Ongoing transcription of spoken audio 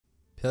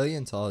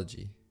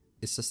Paleontology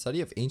is the study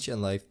of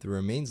ancient life through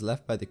remains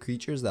left by the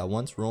creatures that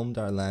once roamed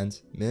our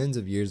lands millions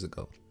of years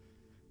ago.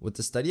 With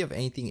the study of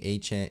anything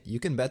ancient, you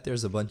can bet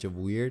there's a bunch of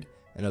weird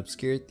and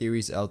obscure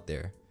theories out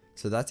there,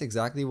 so that's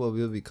exactly what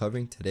we'll be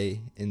covering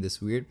today in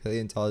this weird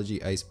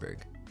paleontology iceberg.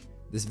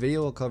 This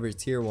video will cover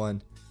tier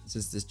 1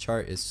 since this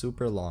chart is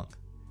super long.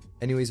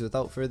 Anyways,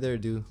 without further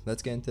ado,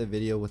 let's get into the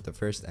video with the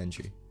first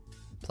entry.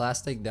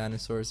 Plastic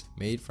dinosaurs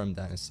made from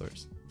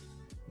dinosaurs.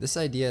 This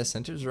idea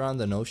centers around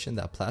the notion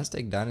that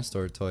plastic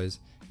dinosaur toys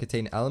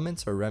contain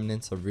elements or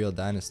remnants of real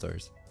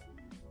dinosaurs.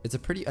 It's a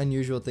pretty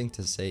unusual thing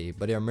to say,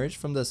 but it emerged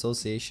from the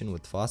association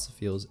with fossil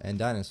fuels and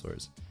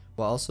dinosaurs,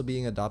 while also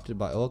being adopted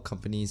by oil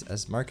companies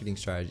as marketing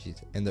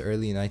strategies in the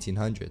early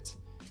 1900s.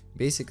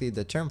 Basically,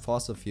 the term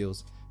fossil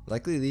fuels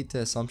likely lead to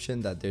the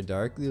assumption that they're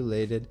directly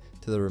related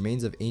to the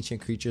remains of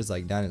ancient creatures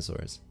like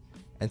dinosaurs.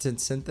 And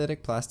since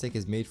synthetic plastic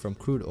is made from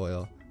crude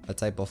oil, a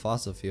type of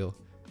fossil fuel,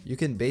 you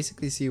can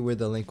basically see where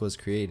the link was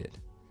created.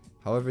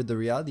 However, the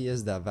reality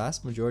is that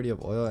vast majority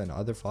of oil and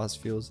other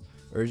fossil fuels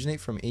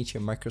originate from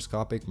ancient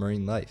microscopic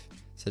marine life,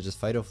 such as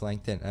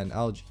phytoplankton and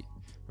algae,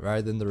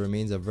 rather than the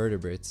remains of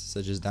vertebrates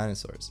such as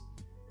dinosaurs.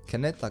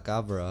 Kenneth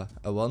Lacavera,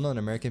 a well-known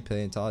American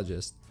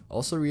paleontologist,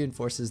 also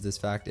reinforces this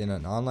fact in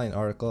an online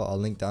article I'll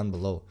link down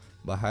below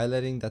by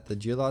highlighting that the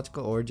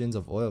geological origins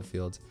of oil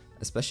fields,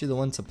 especially the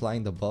ones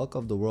supplying the bulk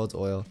of the world's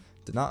oil,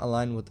 do not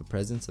align with the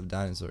presence of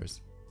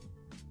dinosaurs.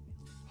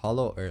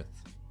 Hollow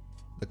Earth.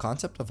 The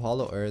concept of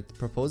hollow earth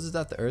proposes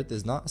that the earth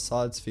is not a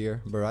solid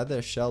sphere, but rather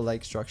a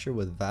shell-like structure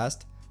with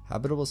vast,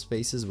 habitable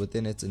spaces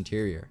within its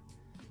interior.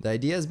 The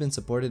idea has been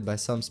supported by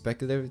some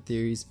speculative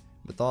theories,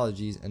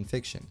 mythologies, and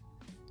fiction.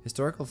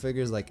 Historical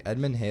figures like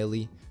Edmund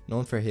Halley,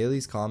 known for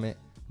Halley's Comet,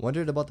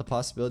 wondered about the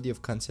possibility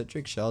of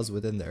concentric shells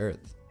within the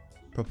earth.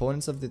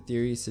 Proponents of the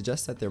theory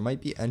suggest that there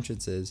might be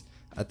entrances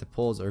at the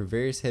poles or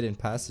various hidden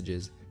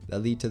passages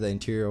that lead to the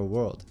interior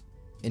world.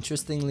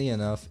 Interestingly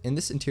enough, in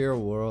this interior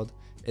world,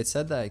 it's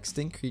said that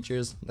extinct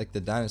creatures like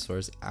the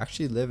dinosaurs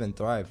actually live and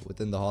thrive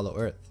within the hollow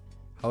earth.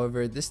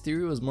 However, this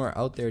theory was more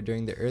out there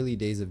during the early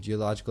days of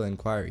geological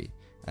inquiry,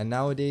 and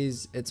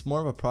nowadays it's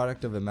more of a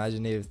product of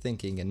imaginative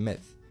thinking and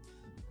myth.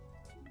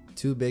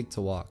 Too big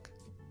to walk.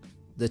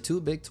 The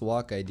too big to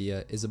walk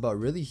idea is about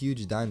really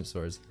huge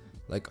dinosaurs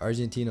like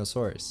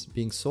Argentinosaurus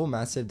being so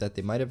massive that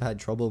they might have had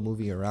trouble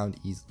moving around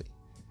easily.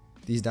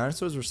 These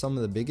dinosaurs were some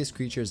of the biggest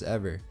creatures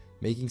ever,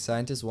 making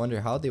scientists wonder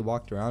how they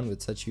walked around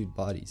with such huge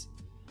bodies.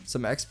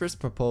 Some experts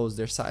propose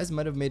their size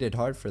might have made it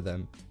hard for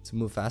them to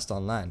move fast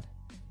on land.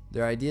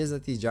 Their idea is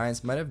that these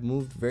giants might have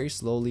moved very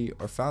slowly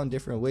or found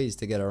different ways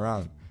to get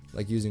around,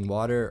 like using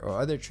water or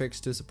other tricks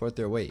to support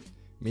their weight,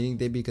 meaning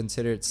they'd be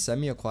considered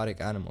semi-aquatic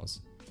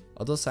animals.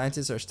 Although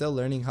scientists are still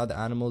learning how the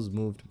animals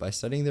moved by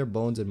studying their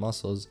bones and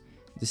muscles,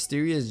 this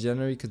theory is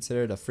generally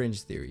considered a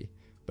fringe theory,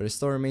 but it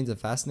still remains a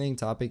fascinating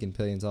topic in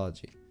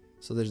paleontology,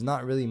 so there's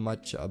not really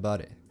much about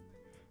it.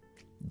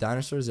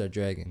 Dinosaurs are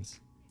dragons.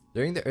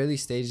 During the early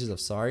stages of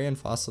saurian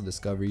fossil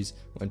discoveries,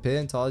 when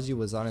paleontology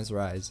was on its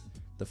rise,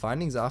 the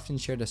findings often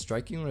shared a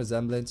striking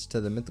resemblance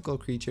to the mythical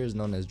creatures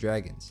known as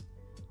dragons.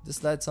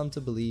 This led some to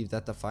believe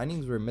that the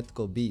findings were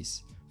mythical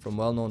beasts from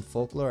well-known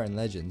folklore and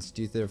legends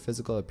due to their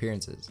physical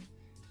appearances.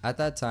 At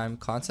that time,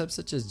 concepts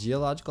such as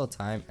geological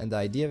time and the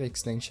idea of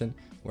extinction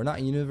were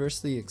not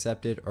universally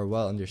accepted or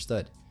well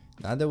understood.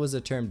 Neither was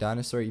the term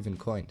dinosaur even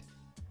coined.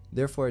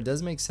 Therefore, it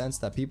does make sense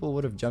that people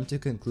would have jumped to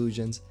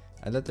conclusions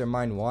and let their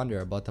mind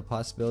wander about the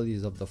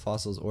possibilities of the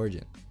fossil's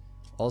origin.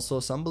 Also,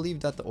 some believe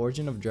that the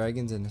origin of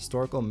dragons in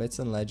historical myths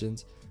and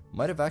legends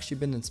might have actually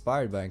been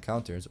inspired by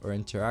encounters or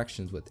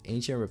interactions with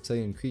ancient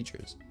reptilian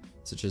creatures,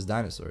 such as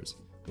dinosaurs,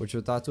 which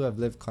were thought to have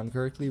lived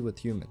concurrently with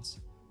humans.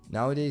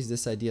 Nowadays,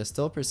 this idea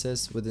still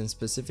persists within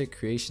specific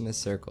creationist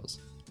circles.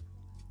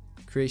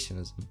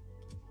 Creationism.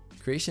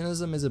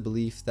 Creationism is a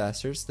belief that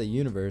asserts the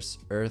universe,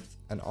 Earth,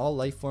 and all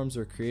life forms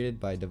were created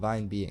by a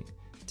divine being,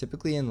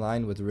 typically in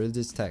line with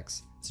religious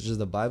texts, such as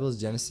the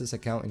Bible's Genesis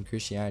account in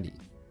Christianity.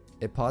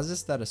 It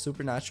posits that a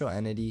supernatural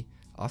entity,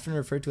 often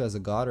referred to as a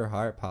god or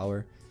higher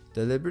power,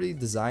 deliberately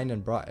designed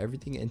and brought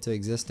everything into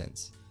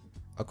existence.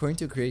 According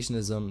to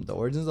creationism, the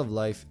origins of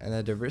life and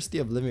the diversity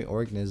of living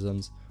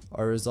organisms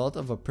are a result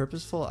of a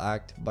purposeful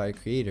act by a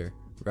creator,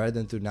 rather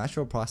than through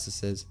natural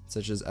processes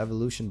such as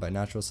evolution by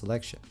natural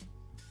selection.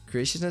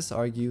 Creationists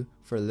argue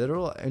for a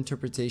literal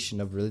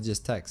interpretation of religious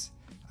texts,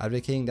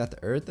 advocating that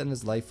the earth and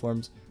its life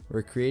forms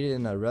were created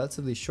in a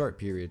relatively short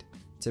period,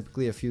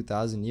 typically a few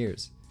thousand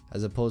years,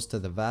 as opposed to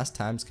the vast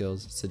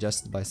timescales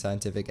suggested by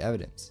scientific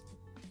evidence.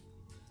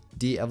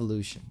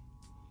 De-evolution.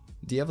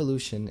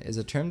 De-evolution is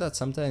a term that's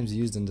sometimes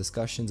used in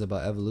discussions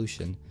about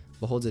evolution,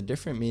 but holds a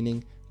different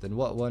meaning than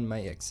what one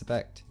might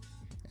expect.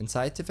 In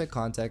scientific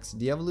context,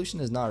 de-evolution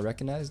is not a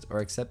recognized or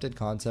accepted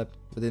concept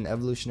within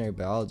evolutionary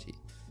biology.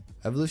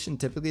 Evolution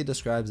typically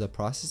describes the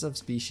process of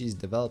species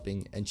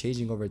developing and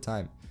changing over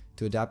time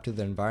to adapt to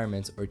their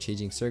environments or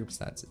changing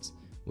circumstances,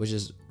 which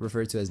is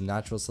referred to as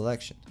natural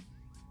selection.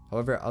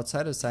 However,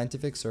 outside of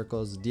scientific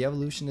circles,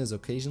 de-evolution is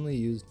occasionally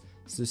used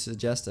to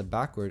suggest a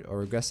backward or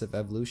regressive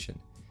evolution.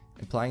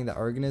 implying that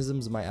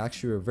organisms might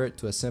actually revert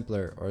to a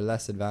simpler or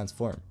less advanced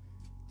form.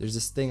 There's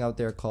this thing out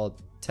there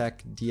called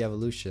tech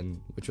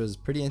de-evolution, which was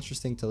pretty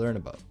interesting to learn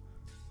about.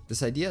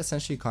 This idea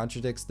essentially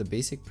contradicts the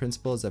basic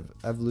principles of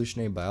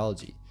evolutionary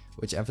biology,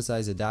 which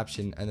emphasize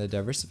adaptation and the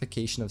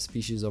diversification of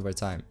species over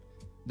time.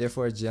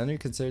 Therefore, it's generally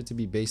considered to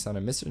be based on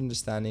a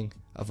misunderstanding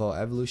of how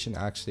evolution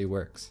actually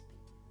works.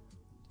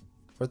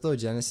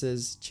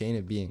 Orthogenesis, chain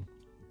of being.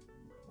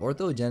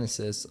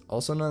 Orthogenesis,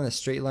 also known as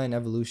straight line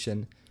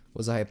evolution,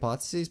 was a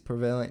hypothesis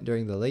prevalent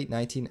during the late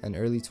 19th and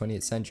early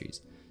 20th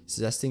centuries,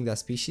 suggesting that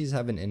species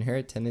have an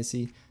inherent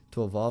tendency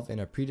to evolve in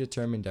a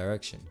predetermined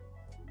direction.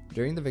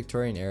 During the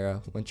Victorian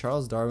era, when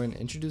Charles Darwin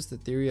introduced the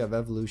theory of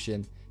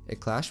evolution, it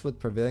clashed with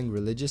prevailing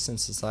religious and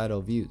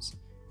societal views.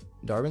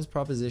 Darwin's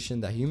proposition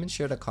that humans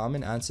shared a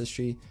common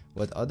ancestry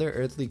with other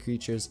earthly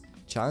creatures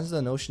challenged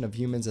the notion of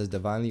humans as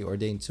divinely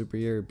ordained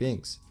superior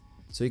beings,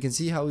 so you can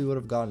see how we would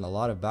have gotten a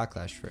lot of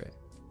backlash for it.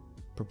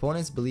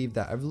 Proponents believed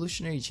that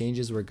evolutionary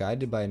changes were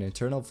guided by an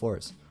internal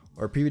force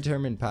or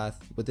predetermined path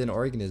within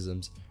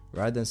organisms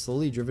rather than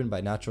solely driven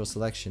by natural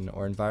selection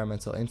or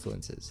environmental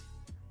influences.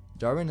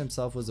 Darwin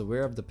himself was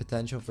aware of the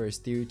potential for his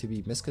theory to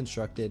be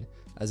misconstrued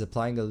as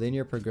applying a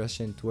linear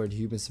progression toward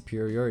human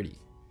superiority.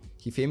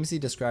 He famously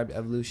described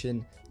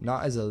evolution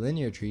not as a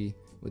linear tree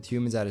with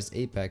humans at its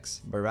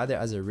apex, but rather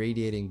as a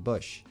radiating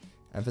bush,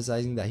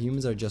 emphasizing that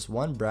humans are just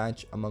one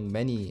branch among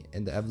many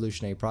in the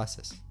evolutionary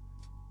process.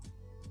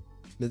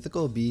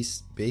 Mythical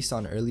beasts based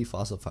on early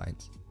fossil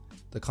finds.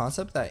 The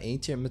concept that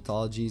ancient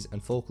mythologies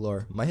and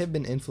folklore might have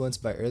been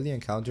influenced by early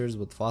encounters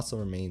with fossil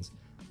remains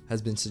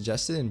has been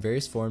suggested in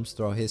various forms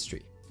throughout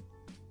history.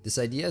 This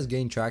idea has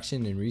gained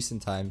traction in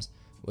recent times,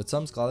 with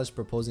some scholars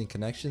proposing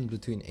connections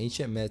between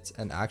ancient myths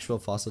and actual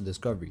fossil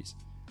discoveries.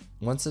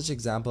 One such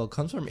example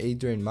comes from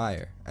Adrian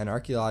Meyer, an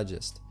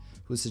archaeologist,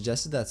 who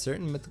suggested that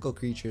certain mythical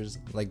creatures,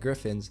 like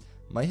griffins,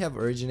 might have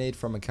originated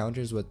from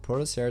encounters with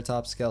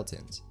Protoceratops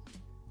skeletons.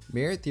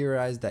 Meyer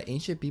theorized that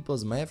ancient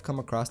peoples might have come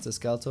across the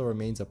skeletal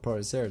remains of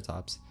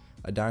Protoceratops,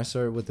 a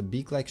dinosaur with a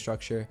beak-like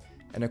structure,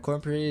 and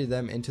incorporated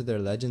them into their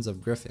legends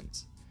of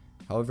griffins.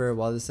 However,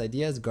 while this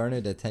idea has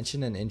garnered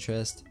attention and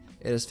interest,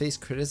 it has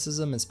faced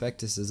criticism and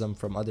skepticism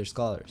from other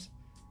scholars.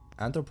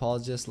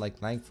 Anthropologists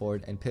like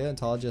Langford and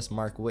paleontologist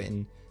Mark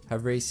Whitten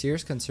have raised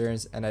serious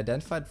concerns and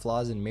identified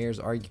flaws in Meyer's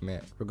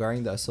argument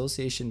regarding the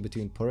association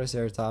between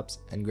Protoceratops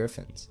and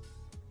griffins.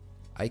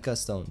 Ica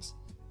stones.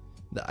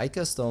 The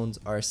Ica stones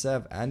are a set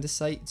of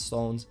andesite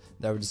stones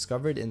that were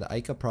discovered in the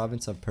Ica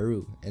province of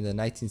Peru in the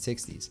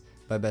 1960s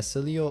by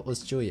Basilio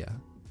Uschuya.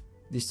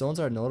 These stones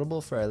are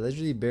notable for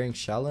allegedly bearing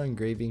shallow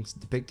engravings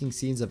depicting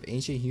scenes of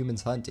ancient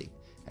humans hunting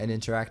and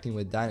interacting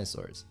with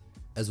dinosaurs,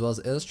 as well as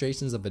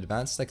illustrations of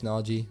advanced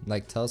technology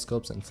like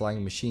telescopes and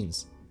flying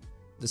machines.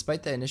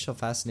 Despite the initial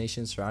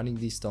fascination surrounding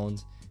these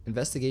stones,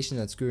 investigations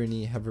and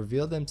scrutiny have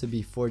revealed them to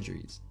be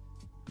forgeries.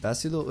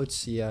 Basilio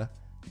Uschuya,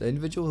 the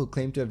individual who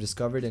claimed to have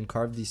discovered and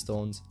carved these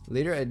stones,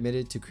 later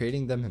admitted to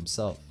creating them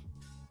himself.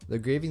 The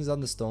engravings on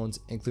the stones,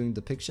 including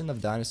depiction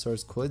of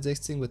dinosaurs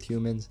coexisting with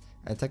humans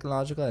and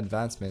technological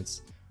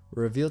advancements,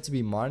 were revealed to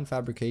be modern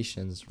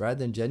fabrications rather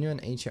than genuine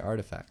ancient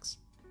artifacts.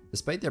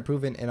 Despite their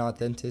proven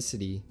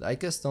inauthenticity, the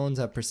Ica stones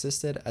have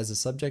persisted as a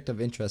subject of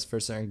interest for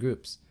certain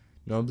groups,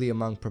 notably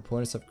among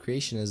proponents of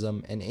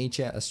creationism and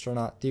ancient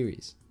astronaut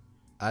theories.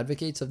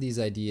 Advocates of these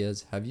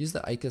ideas have used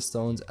the Ica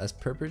stones as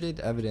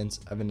purported evidence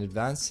of an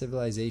advanced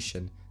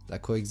civilization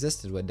that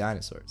coexisted with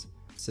dinosaurs,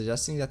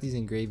 suggesting that these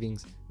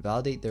engravings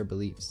validate their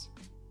beliefs.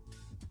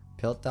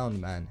 Piltdown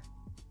Man.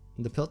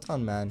 The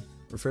Piltdown Man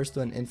refers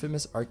to an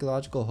infamous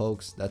archaeological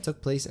hoax that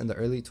took place in the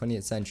early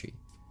 20th century.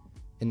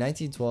 In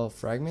 1912,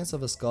 fragments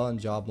of a skull and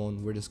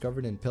jawbone were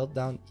discovered in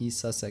Piltdown, East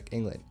Sussex,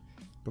 England,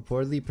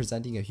 purportedly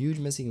presenting a huge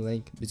missing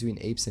link between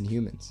apes and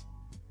humans.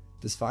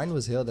 This find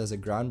was hailed as a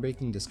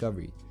groundbreaking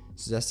discovery,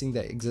 suggesting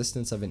the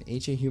existence of an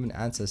ancient human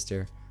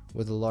ancestor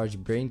with a large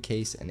brain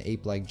case and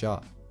ape-like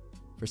jaw.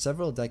 For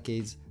several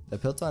decades, the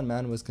Piltdown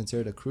Man was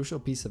considered a crucial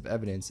piece of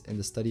evidence in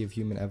the study of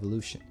human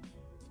evolution.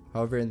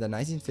 However, in the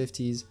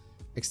 1950s,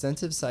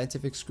 extensive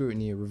scientific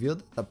scrutiny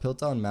revealed that the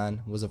Piltdown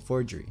Man was a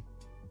forgery.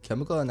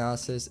 Chemical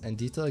analysis and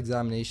detailed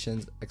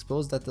examinations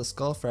exposed that the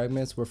skull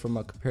fragments were from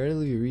a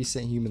comparatively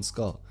recent human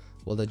skull,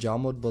 while the jaw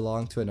mold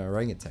belonged to an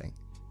orangutan.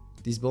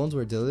 These bones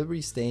were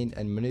deliberately stained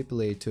and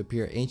manipulated to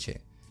appear ancient,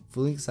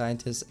 fooling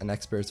scientists and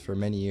experts for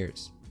many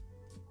years.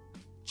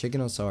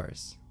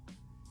 Chickenosaurus.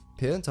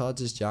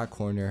 Paleontologist Jack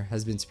Horner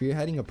has been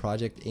spearheading a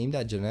project aimed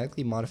at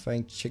genetically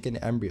modifying chicken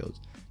embryos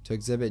to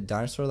exhibit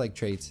dinosaur-like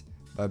traits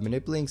by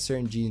manipulating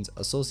certain genes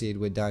associated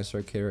with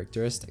dinosaur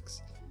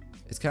characteristics.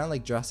 It's kind of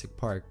like Jurassic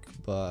Park,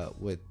 but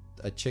with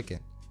a chicken.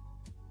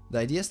 The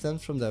idea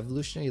stems from the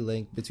evolutionary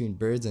link between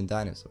birds and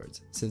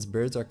dinosaurs, since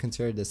birds are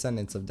considered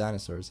descendants of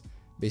dinosaurs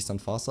based on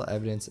fossil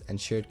evidence and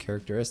shared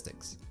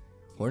characteristics.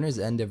 Horner's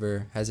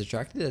endeavor has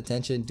attracted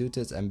attention due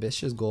to its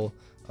ambitious goal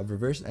of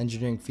reverse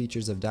engineering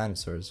features of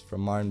dinosaurs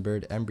from modern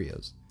bird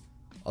embryos.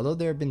 Although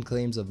there have been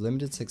claims of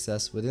limited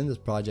success within this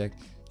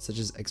project such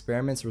as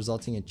experiments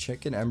resulting in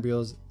chicken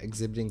embryos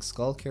exhibiting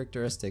skull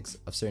characteristics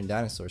of certain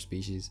dinosaur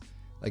species,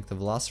 like the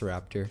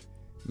velociraptor,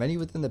 many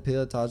within the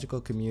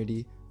paleontological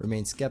community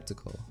remain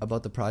skeptical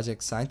about the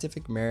project's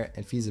scientific merit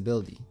and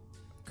feasibility.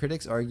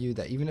 Critics argue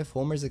that even if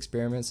Homer's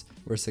experiments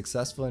were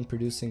successful in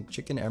producing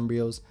chicken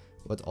embryos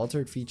with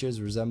altered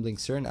features resembling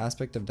certain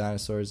aspects of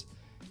dinosaurs,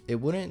 it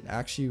wouldn't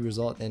actually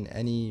result in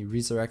any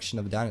resurrection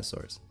of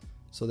dinosaurs,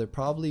 so there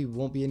probably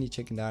won't be any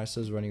chicken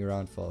dinosaurs running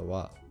around for a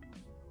while.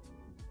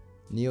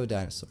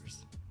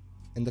 Neo-dinosaurs.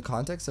 In the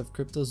context of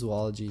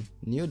cryptozoology,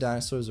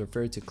 neo-dinosaurs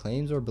refer to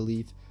claims or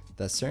belief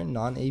that certain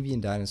non-avian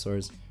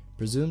dinosaurs,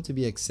 presumed to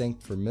be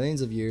extinct for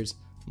millions of years,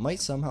 might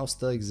somehow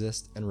still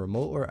exist in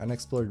remote or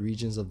unexplored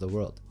regions of the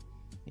world.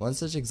 One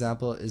such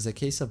example is the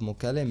case of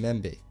Mokele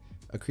Membe,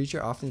 a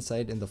creature often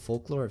cited in the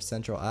folklore of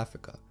Central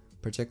Africa,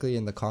 particularly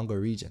in the Congo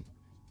region.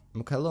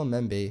 Mokele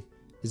Membe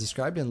is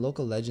described in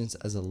local legends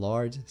as a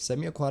large,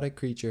 semi-aquatic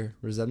creature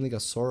resembling a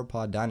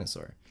sauropod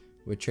dinosaur,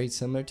 with traits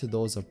similar to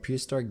those of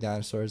prehistoric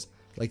dinosaurs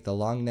like the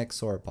long-necked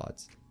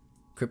sauropods.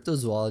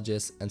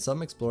 Cryptozoologists and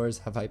some explorers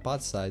have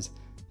hypothesized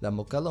that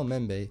Mokele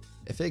Membe,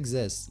 if it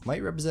exists,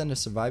 might represent a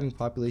surviving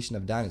population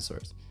of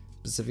dinosaurs,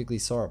 specifically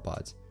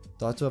sauropods,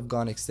 thought to have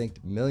gone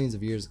extinct millions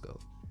of years ago.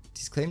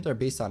 These claims are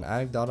based on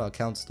anecdotal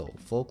accounts though,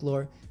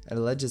 folklore, and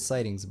alleged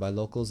sightings by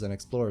locals and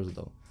explorers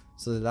though,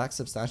 so they lack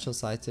substantial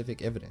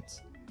scientific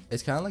evidence.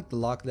 It's kind of like the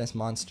Loch Ness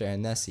Monster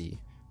and Nessie,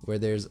 where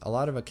there's a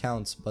lot of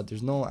accounts but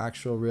there's no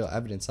actual real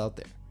evidence out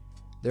there.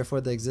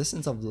 Therefore, the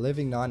existence of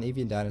living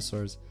non-avian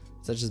dinosaurs,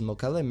 such as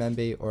Mokele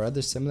Membe or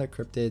other similar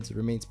cryptids,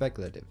 remain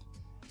speculative.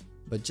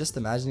 But just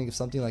imagining if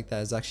something like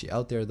that is actually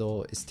out there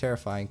though is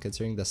terrifying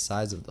considering the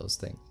size of those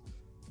things.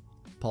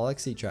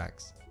 Paluxy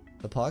tracks.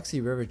 The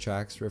Paluxy River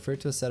tracks refer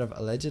to a set of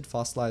alleged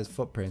fossilized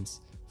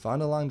footprints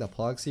found along the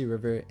Paluxy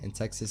River in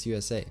Texas,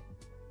 USA.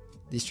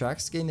 These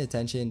tracks gained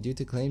attention due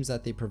to claims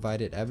that they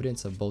provided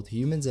evidence of both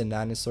humans and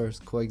dinosaurs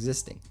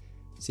coexisting,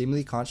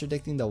 seemingly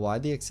contradicting the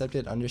widely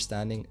accepted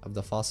understanding of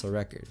the fossil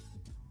record.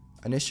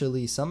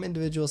 Initially, some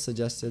individuals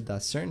suggested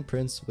that certain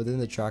prints within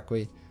the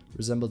trackway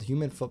resembled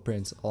human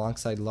footprints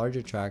alongside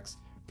larger tracks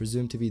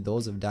presumed to be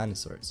those of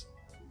dinosaurs.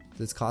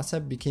 This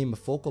concept became a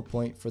focal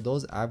point for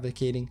those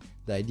advocating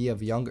the idea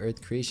of young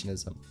earth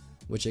creationism,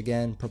 which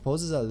again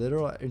proposes a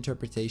literal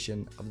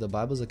interpretation of the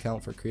Bible's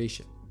account for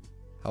creation.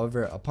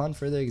 However, upon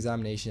further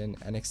examination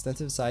and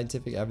extensive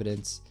scientific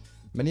evidence,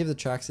 many of the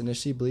tracks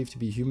initially believed to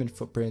be human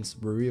footprints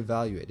were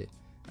reevaluated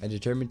and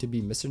determined to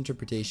be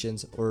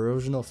misinterpretations or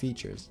erosional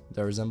features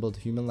that resembled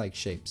human-like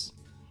shapes.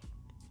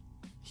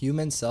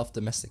 Human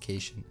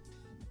self-domestication.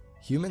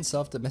 Human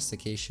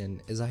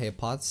self-domestication is a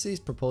hypothesis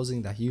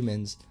proposing that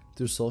humans,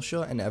 through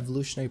social and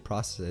evolutionary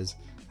processes,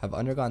 have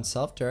undergone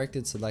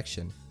self-directed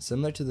selection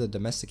similar to the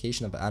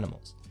domestication of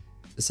animals.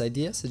 This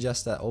idea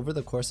suggests that over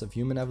the course of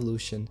human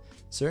evolution,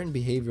 certain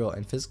behavioral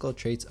and physical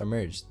traits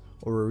emerged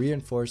or were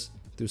reinforced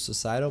through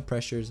societal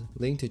pressures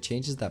linked to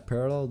changes that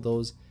parallel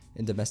those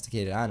in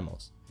domesticated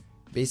animals.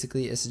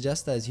 Basically, it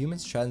suggests that as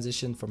humans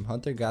transitioned from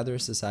hunter-gatherer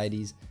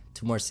societies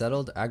to more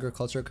settled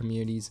agricultural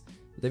communities,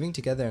 living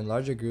together in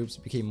larger groups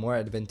became more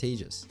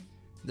advantageous.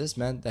 This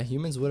meant that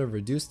humans would have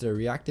reduced their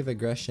reactive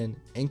aggression,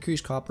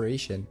 increased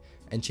cooperation,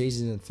 and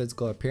changes in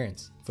physical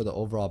appearance for the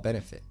overall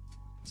benefit.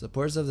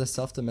 Supporters of the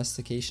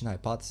self-domestication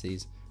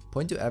hypotheses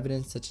point to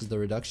evidence such as the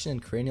reduction in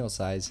cranial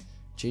size,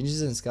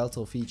 changes in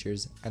skeletal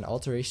features, and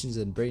alterations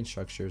in brain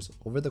structures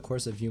over the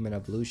course of human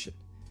evolution.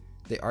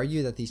 They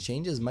argue that these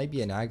changes might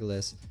be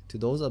analogous to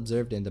those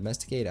observed in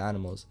domesticated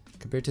animals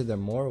compared to their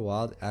more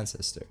wild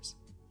ancestors.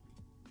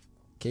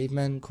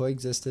 Cavemen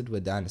coexisted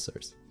with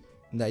dinosaurs.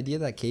 The idea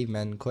that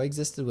cavemen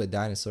coexisted with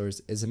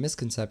dinosaurs is a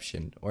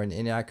misconception or an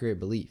inaccurate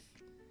belief.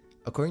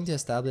 According to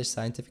established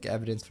scientific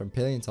evidence from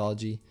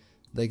paleontology,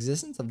 the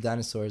existence of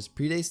dinosaurs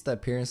predates the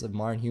appearance of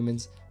modern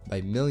humans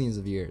by millions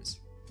of years.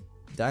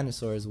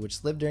 Dinosaurs,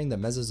 which lived during the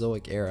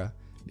Mesozoic era,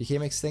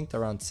 became extinct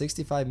around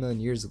 65 million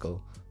years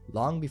ago,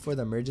 long before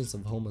the emergence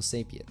of Homo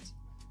sapiens.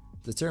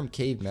 The term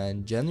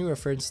caveman generally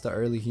refers to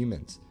early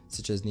humans,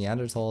 such as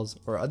Neanderthals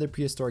or other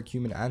prehistoric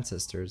human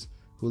ancestors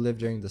who lived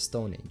during the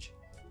Stone Age.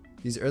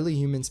 These early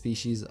human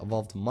species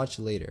evolved much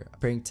later,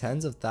 appearing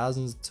tens of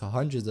thousands to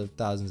hundreds of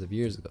thousands of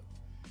years ago,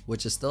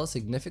 which is still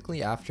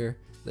significantly after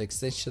the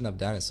extinction of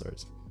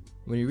dinosaurs.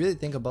 When you really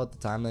think about the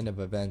timeline of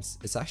events,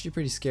 it's actually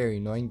pretty scary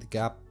knowing the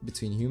gap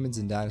between humans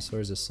and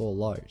dinosaurs is so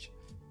large.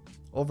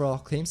 Overall,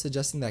 claims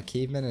suggesting that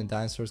cavemen and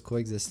dinosaurs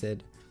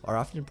coexisted are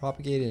often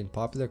propagated in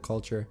popular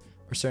culture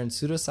or certain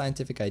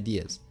pseudoscientific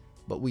ideas,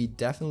 but we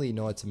definitely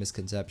know it's a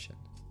misconception.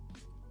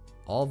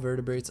 All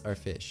vertebrates are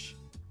fish.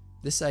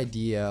 This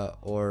idea,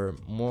 or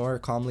more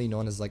commonly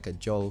known as like a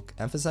joke,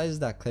 emphasizes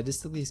that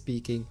cladistically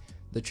speaking,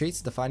 the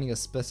traits defining a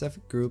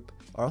specific group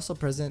are also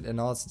present in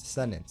all its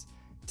descendants,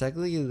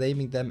 technically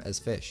labeling them as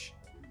fish.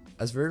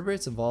 As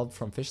vertebrates evolved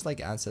from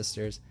fish-like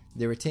ancestors,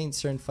 they retained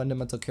certain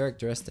fundamental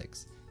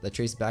characteristics that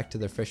trace back to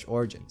their fish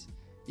origins,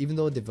 even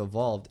though they've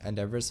evolved and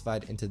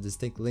diversified into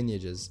distinct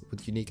lineages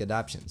with unique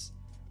adaptations.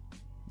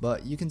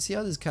 But you can see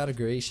how this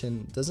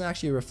categorization doesn't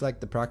actually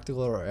reflect the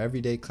practical or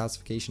everyday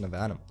classification of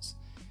animals.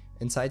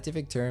 In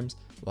scientific terms,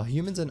 while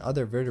humans and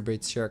other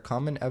vertebrates share a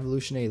common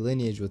evolutionary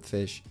lineage with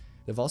fish,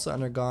 they've also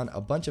undergone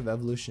a bunch of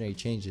evolutionary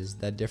changes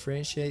that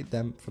differentiate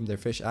them from their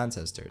fish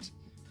ancestors.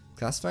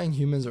 Classifying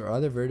humans or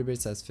other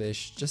vertebrates as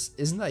fish just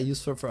isn't that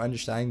useful for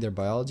understanding their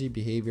biology,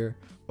 behavior,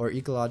 or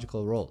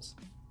ecological roles.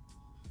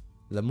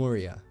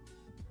 Lemuria.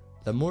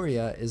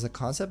 Lemuria is a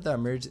concept that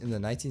emerged in the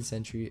 19th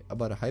century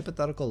about a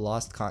hypothetical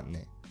lost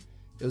continent.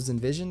 It was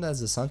envisioned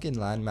as a sunken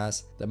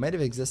landmass that might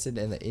have existed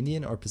in the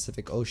Indian or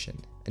Pacific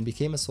Ocean and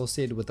became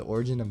associated with the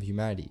origin of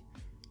humanity.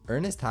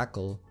 Ernest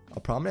Haeckel, a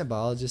prominent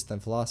biologist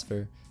and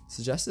philosopher,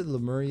 suggested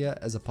Lemuria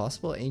as a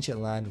possible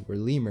ancient land where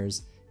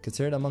lemurs,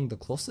 considered among the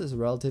closest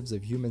relatives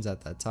of humans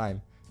at that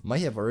time,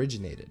 might have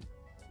originated.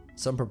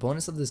 Some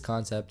proponents of this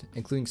concept,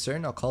 including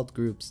certain occult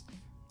groups,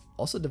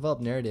 also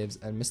developed narratives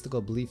and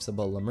mystical beliefs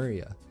about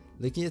Lemuria,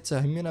 linking it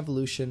to human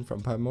evolution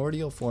from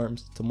primordial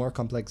forms to more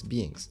complex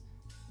beings.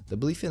 The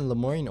belief in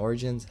Lemurian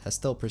origins has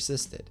still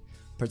persisted,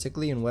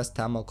 particularly in West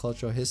Tamil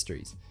cultural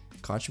histories,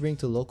 contributing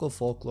to local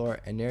folklore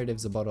and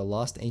narratives about a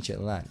lost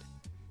ancient land.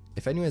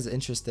 If anyone is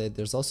interested,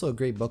 there's also a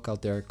great book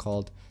out there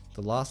called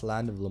The Lost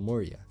Land of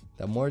Lemuria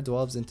that more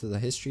delves into the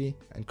history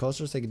and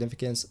cultural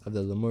significance of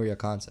the Lemuria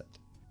concept.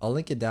 I'll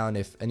link it down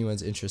if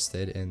anyone's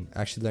interested in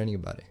actually learning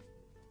about it.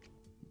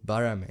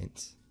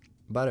 Baramins.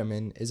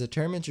 Baramin is a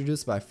term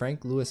introduced by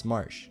Frank Lewis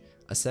Marsh,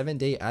 a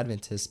Seventh-day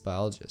Adventist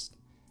biologist.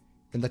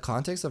 In the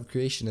context of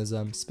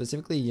creationism,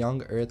 specifically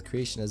young earth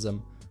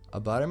creationism, a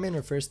Baramin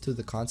refers to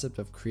the concept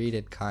of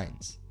created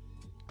kinds.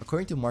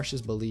 According to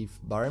Marsh's belief,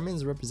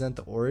 Baramins represent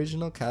the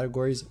original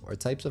categories or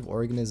types of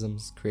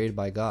organisms created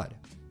by God.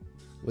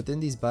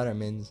 Within these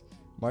Baramins,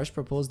 Marsh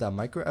proposed that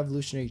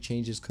microevolutionary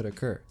changes could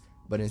occur,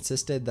 but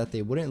insisted that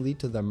they wouldn't lead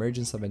to the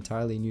emergence of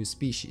entirely new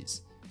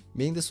species,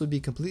 meaning this would be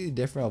completely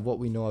different of what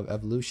we know of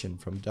evolution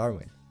from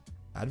Darwin.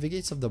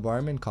 Advocates of the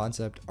Baramin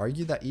concept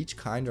argue that each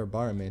kind or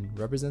Baramin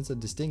represents a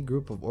distinct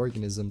group of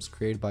organisms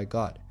created by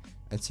God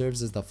and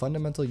serves as the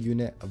fundamental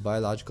unit of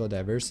biological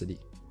diversity.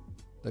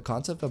 The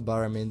concept of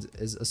Baramins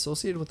is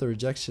associated with the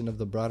rejection of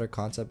the broader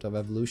concept of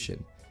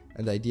evolution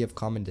and the idea of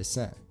common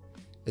descent.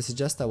 It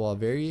suggests that while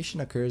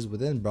variation occurs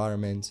within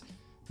Baramins,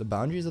 the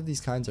boundaries of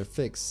these kinds are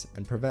fixed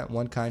and prevent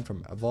one kind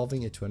from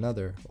evolving into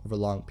another over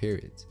long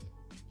periods.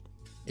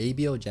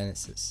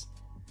 Abiogenesis.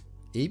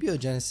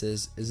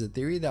 Abiogenesis is a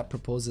theory that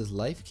proposes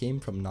life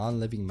came from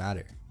non-living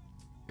matter.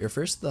 It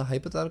refers to the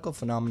hypothetical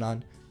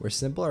phenomenon where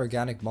simple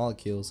organic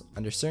molecules,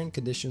 under certain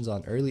conditions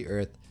on early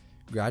Earth,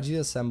 gradually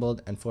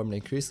assembled and formed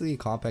increasingly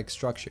complex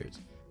structures,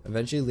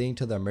 eventually leading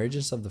to the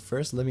emergence of the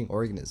first living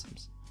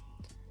organisms.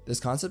 This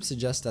concept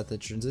suggests that the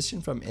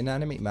transition from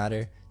inanimate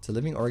matter to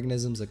living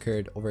organisms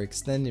occurred over an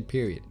extended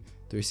period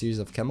through a series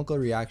of chemical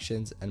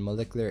reactions and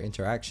molecular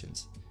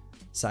interactions.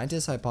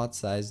 Scientists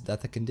hypothesize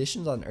that the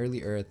conditions on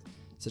early Earth,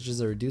 such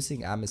as a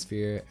reducing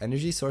atmosphere,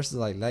 energy sources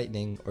like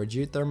lightning or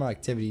geothermal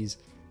activities,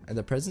 and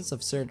the presence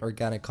of certain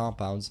organic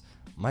compounds,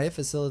 might have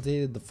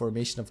facilitated the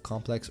formation of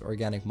complex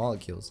organic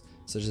molecules,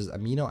 such as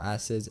amino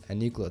acids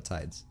and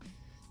nucleotides.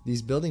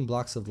 These building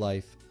blocks of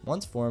life,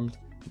 once formed,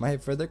 might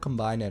have further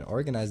combined and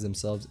organized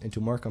themselves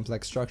into more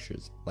complex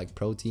structures, like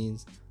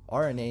proteins,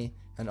 RNA,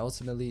 and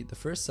ultimately the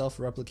first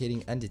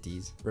self-replicating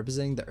entities,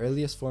 representing the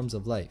earliest forms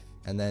of life,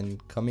 and then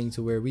coming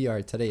to where we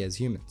are today as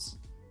humans.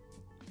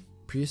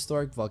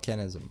 Prehistoric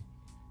volcanism.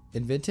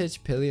 In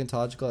vintage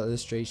paleontological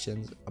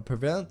illustrations, a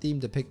prevalent theme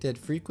depicted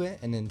frequent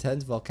and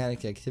intense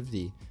volcanic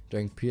activity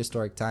during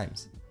prehistoric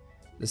times.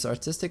 This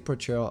artistic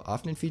portrayal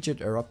often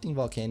featured erupting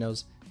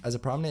volcanoes as a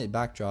prominent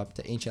backdrop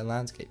to ancient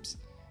landscapes.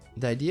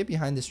 The idea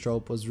behind this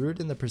trope was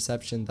rooted in the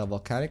perception that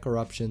volcanic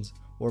eruptions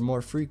were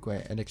more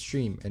frequent and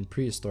extreme in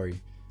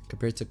prehistory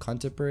compared to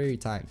contemporary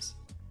times.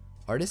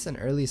 Artists and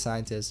early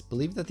scientists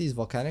believed that these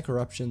volcanic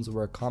eruptions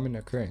were a common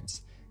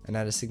occurrence and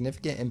had a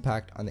significant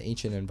impact on the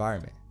ancient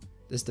environment.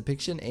 This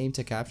depiction aimed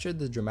to capture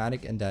the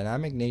dramatic and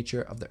dynamic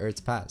nature of the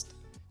Earth's past,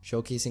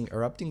 showcasing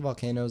erupting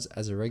volcanoes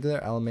as a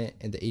regular element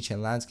in the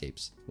ancient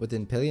landscapes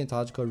within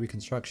paleontological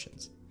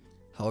reconstructions.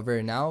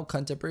 However, now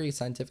contemporary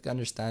scientific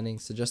understanding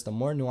suggests a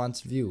more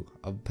nuanced view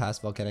of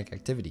past volcanic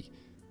activity,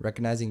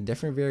 recognizing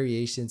different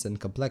variations and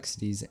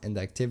complexities in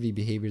the activity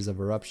behaviors of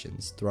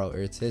eruptions throughout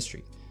Earth's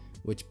history,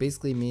 which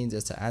basically means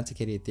it's an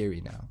antiquated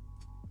theory now.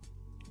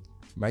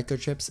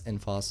 Microchips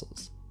and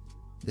fossils.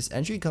 This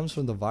entry comes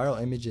from the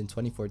viral image in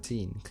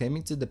 2014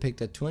 claiming to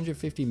depict a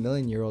 250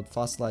 million year old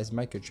fossilized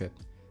microchip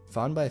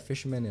found by a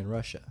fisherman in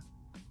Russia.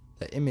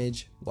 The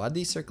image,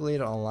 widely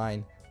circulated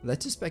online, led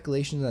to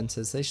speculations and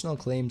sensational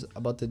claims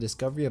about the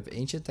discovery of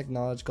ancient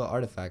technological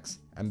artifacts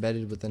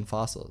embedded within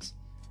fossils.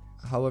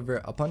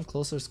 However, upon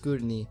closer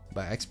scrutiny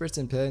by experts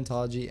in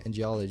paleontology and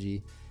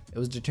geology, it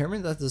was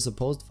determined that the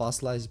supposed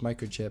fossilized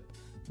microchip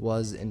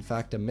was in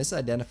fact a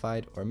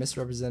misidentified or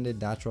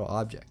misrepresented natural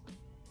object.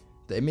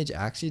 The image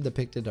actually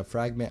depicted a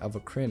fragment of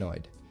a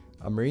crinoid,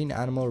 a marine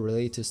animal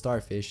related to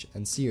starfish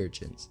and sea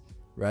urchins,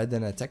 rather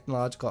than a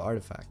technological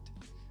artifact.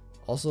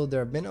 Also, there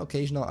have been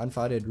occasional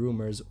unfounded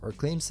rumors or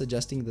claims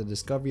suggesting the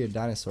discovery of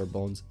dinosaur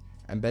bones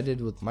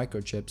embedded with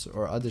microchips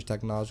or other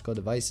technological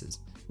devices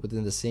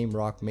within the same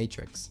rock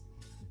matrix.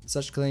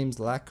 Such claims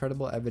lack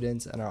credible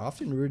evidence and are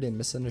often rooted in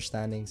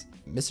misunderstandings,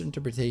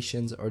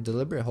 misinterpretations, or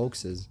deliberate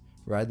hoaxes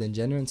rather than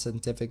genuine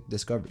scientific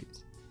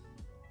discoveries.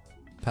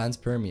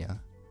 Panspermia.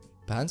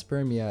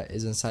 Panspermia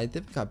is a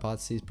scientific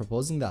hypothesis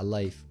proposing that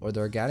life, or the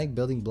organic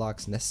building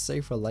blocks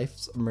necessary for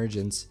life's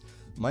emergence,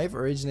 might have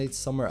originated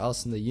somewhere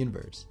else in the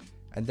universe,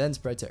 and then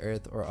spread to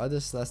Earth or other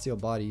celestial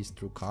bodies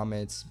through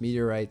comets,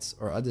 meteorites,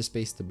 or other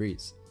space debris.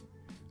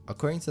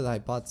 According to the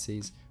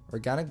hypotheses,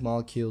 organic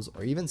molecules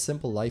or even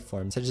simple life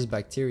forms such as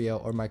bacteria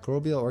or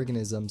microbial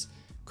organisms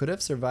could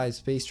have survived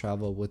space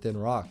travel within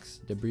rocks,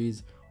 debris,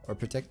 or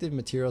protective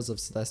materials of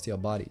celestial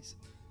bodies.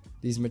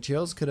 These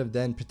materials could have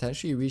then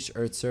potentially reached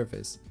Earth's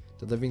surface,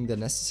 delivering the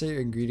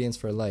necessary ingredients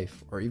for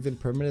life or even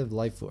primitive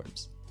life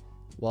forms.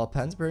 While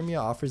panspermia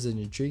offers an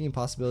intriguing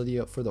possibility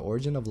for the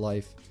origin of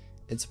life,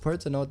 it's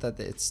important to note that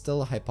it's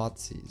still a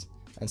hypothesis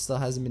and still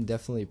hasn't been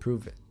definitely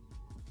proven.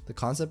 The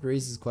concept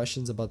raises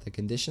questions about the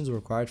conditions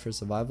required for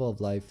survival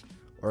of life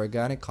or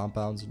organic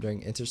compounds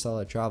during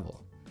interstellar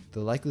travel,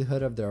 the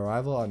likelihood of their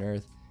arrival on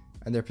Earth,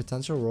 and their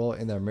potential role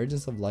in the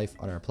emergence of life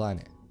on our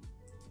planet.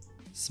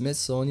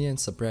 Smithsonian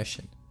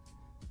suppression.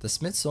 The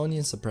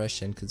Smithsonian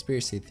suppression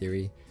conspiracy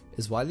theory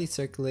is widely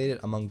circulated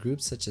among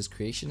groups such as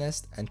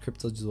creationists and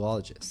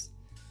cryptozoologists.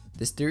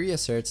 This theory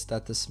asserts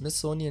that the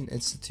Smithsonian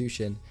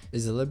Institution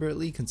is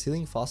deliberately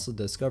concealing fossil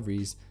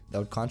discoveries that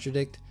would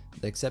contradict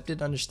the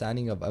accepted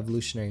understanding of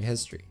evolutionary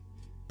history.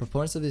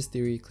 Proponents of this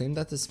theory claim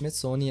that the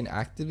Smithsonian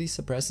actively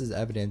suppresses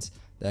evidence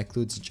that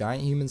includes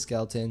giant human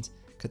skeletons,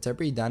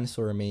 contemporary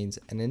dinosaur remains,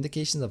 and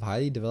indications of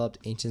highly developed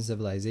ancient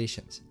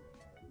civilizations.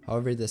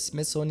 However, the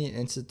Smithsonian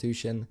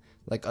Institution,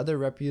 like other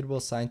reputable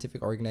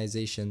scientific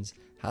organizations,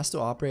 has to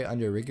operate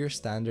under rigorous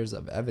standards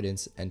of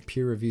evidence and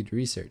peer-reviewed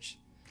research.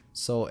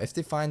 So if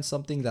they find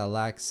something that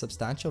lacks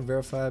substantial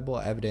verifiable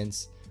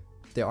evidence,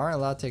 they aren't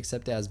allowed to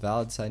accept it as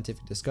valid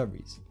scientific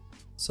discoveries.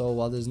 So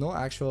while there's no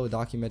actual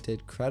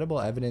documented,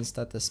 credible evidence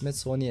that the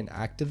Smithsonian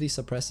actively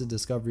suppresses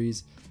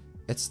discoveries,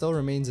 it still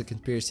remains a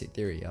conspiracy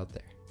theory out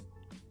there.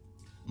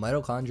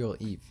 Mitochondrial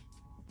Eve.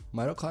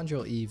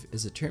 Mitochondrial Eve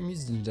is a term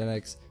used in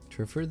genetics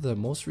to refer to the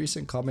most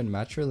recent common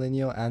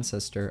matrilineal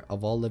ancestor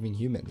of all living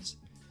humans.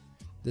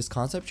 This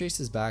concept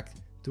traces back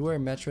through our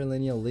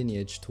matrilineal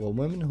lineage to a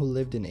woman who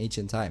lived in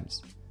ancient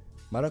times.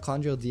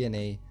 Mitochondrial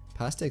DNA,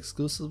 passed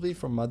exclusively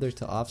from mother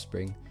to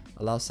offspring,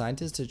 allows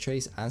scientists to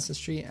trace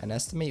ancestry and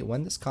estimate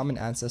when this common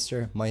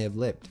ancestor might have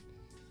lived.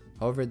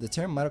 However, the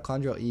term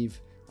mitochondrial Eve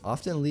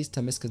often leads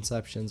to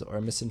misconceptions or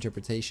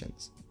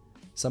misinterpretations.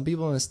 Some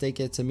people mistake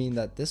it to mean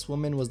that this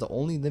woman was the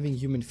only living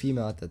human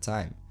female at the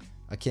time,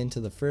 akin to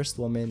the first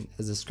woman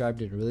as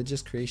described in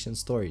religious creation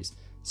stories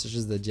such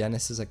as the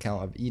Genesis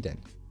account of Eden.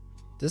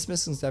 This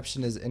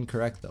misconception is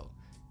incorrect though,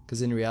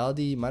 because in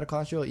reality,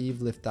 mitochondrial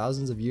Eve lived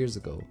thousands of years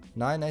ago,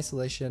 not in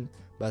isolation,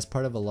 but as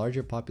part of a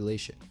larger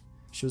population.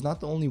 She was not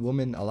the only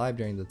woman alive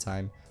during the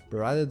time, but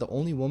rather the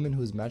only woman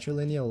whose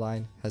matrilineal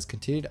line has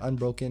continued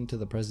unbroken to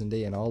the present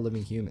day in all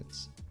living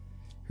humans.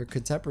 Her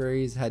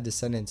contemporaries had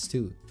descendants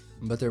too,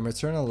 but their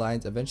maternal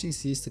lines eventually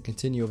ceased to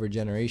continue over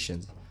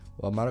generations,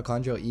 while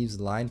mitochondrial Eve's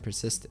line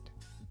persisted.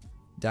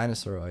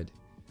 Dinosauroid.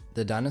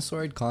 The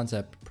dinosauroid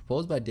concept,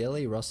 proposed by Dale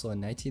A. Russell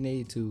in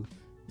 1982,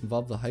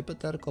 involved the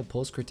hypothetical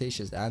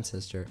post-Cretaceous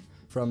ancestor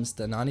from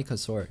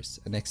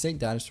Stenonychosaurus, an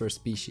extinct dinosaur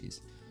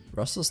species.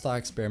 Russell's thought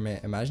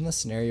experiment imagined a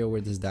scenario where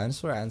this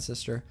dinosaur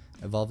ancestor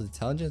evolved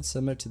intelligence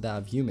similar to that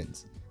of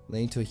humans,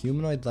 leading to a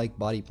humanoid-like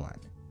body plan.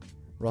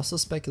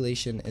 Russell's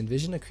speculation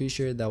envisioned a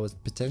creature that would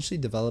potentially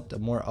develop a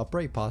more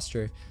upright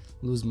posture,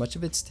 lose much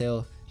of its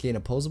tail, gain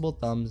opposable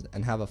thumbs,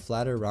 and have a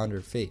flatter,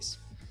 rounder face.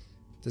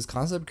 This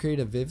concept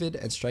created a vivid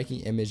and striking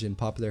image in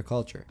popular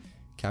culture,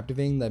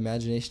 captivating the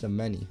imagination of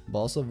many, but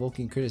also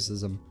evoking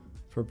criticism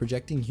for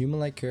projecting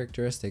human-like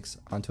characteristics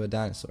onto a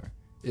dinosaur.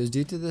 It was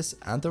due to this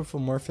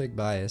anthropomorphic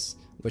bias,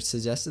 which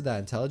suggested that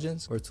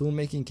intelligence or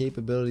tool-making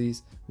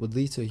capabilities would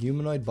lead to a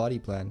humanoid body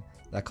plan,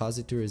 that caused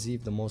it to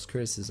receive the most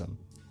criticism.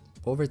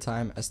 Over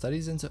time, as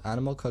studies into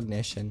animal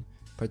cognition,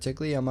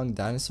 particularly among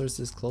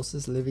dinosaurs'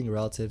 closest living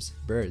relatives,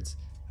 birds,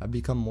 have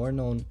become more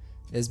known,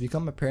 it has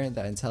become apparent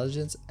that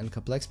intelligence and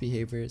complex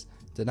behaviors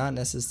do not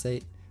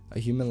necessitate a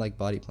human-like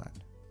body plan.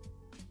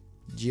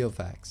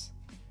 Geofacts.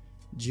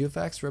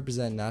 Geofacts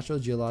represent natural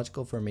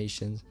geological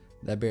formations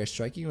that bear a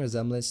striking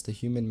resemblance to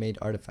human-made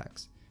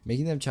artifacts,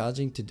 making them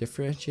challenging to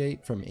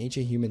differentiate from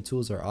ancient human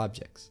tools or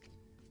objects.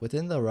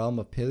 Within the realm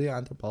of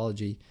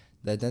paleoanthropology,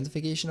 the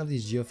identification of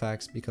these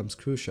geofacts becomes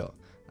crucial,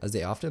 as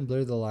they often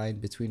blur the line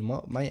between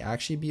what might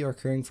actually be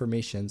occurring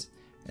formations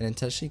and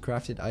intentionally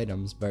crafted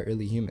items by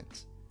early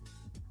humans.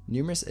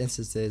 Numerous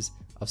instances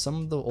of some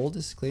of the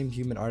oldest claimed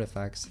human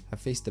artifacts have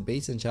faced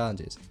debates and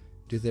challenges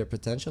due to their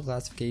potential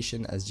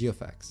classification as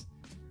geofacts.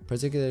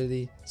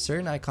 Particularly,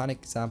 certain iconic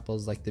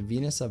examples like the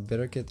Venus of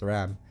Birkith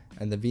Ram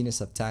and the Venus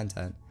of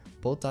Tantan,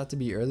 both thought to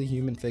be early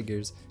human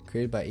figures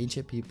created by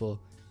ancient people,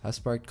 have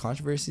sparked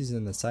controversies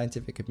in the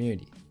scientific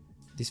community.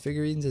 These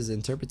figurines'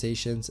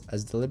 interpretations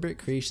as deliberate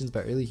creations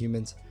by early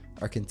humans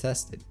are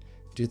contested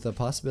due to the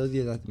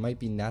possibility that they might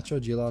be natural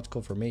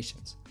geological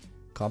formations,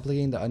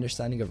 complicating the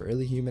understanding of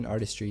early human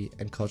artistry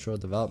and cultural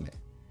development.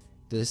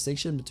 The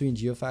distinction between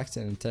geofacts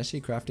and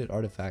intentionally crafted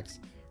artifacts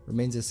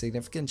remains a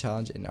significant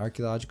challenge in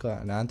archaeological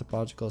and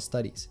anthropological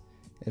studies,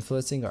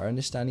 influencing our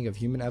understanding of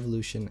human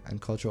evolution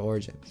and cultural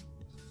origins.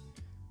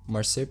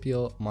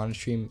 Marsupial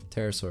monotremes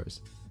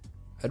pterosaurs.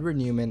 Edward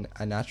Newman,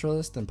 a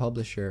naturalist and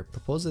publisher,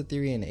 proposed a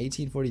theory in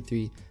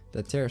 1843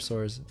 that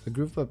pterosaurs, a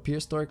group of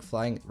prehistoric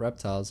flying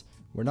reptiles,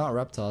 were not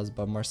reptiles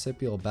but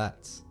marsupial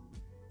bats.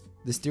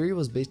 This theory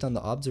was based on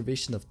the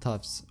observation of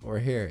tufts or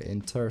hair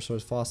in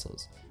pterosaurs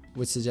fossils,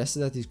 which suggested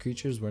that these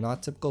creatures were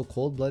not typical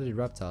cold-blooded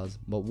reptiles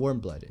but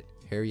warm-blooded,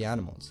 hairy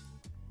animals.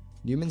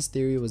 Newman's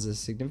theory was a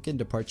significant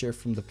departure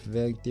from the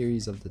prevailing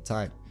theories of the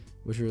time,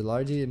 which were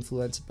largely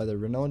influenced by the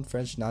renowned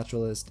French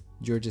naturalist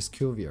Georges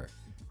Cuvier,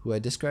 who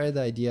had discredited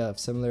the idea of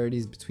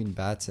similarities between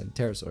bats and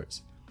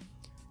pterosaurs.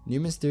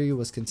 Newman's theory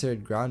was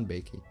considered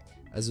groundbreaking,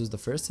 as it was the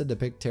first to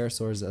depict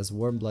pterosaurs as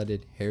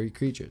warm-blooded, hairy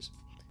creatures.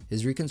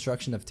 His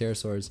reconstruction of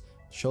pterosaurs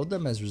showed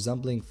them as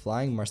resembling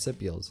flying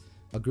marsupials,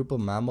 a group of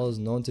mammals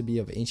known to be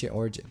of ancient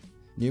origin.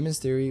 Newman's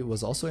theory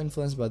was also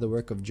influenced by the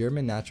work of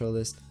German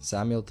naturalist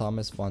Samuel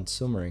Thomas von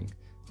Summering,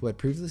 who had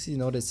previously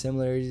noted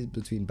similarities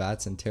between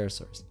bats and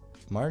pterosaurs.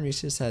 Modern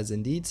research has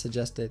indeed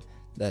suggested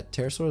that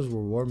pterosaurs were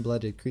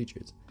warm-blooded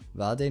creatures,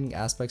 validating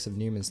aspects of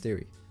Newman's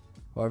theory.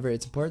 However,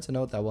 it's important to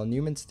note that while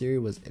Newman's theory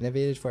was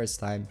innovative for its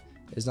time,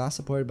 it is not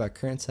supported by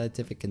current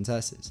scientific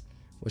consensus,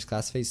 which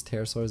classifies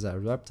pterosaurs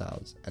as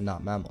reptiles and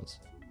not mammals.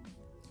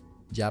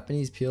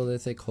 Japanese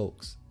Paleolithic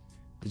hoax.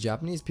 The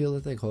Japanese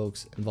Paleolithic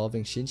hoax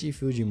involving Shinji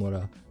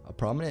Fujimura, a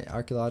prominent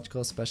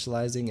archaeologist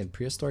specializing in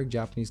prehistoric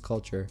Japanese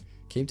culture,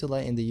 came to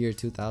light in the year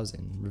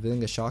 2000,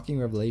 revealing a shocking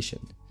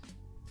revelation.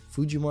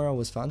 Fujimura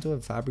was found to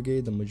have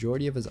fabricated the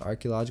majority of his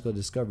archaeological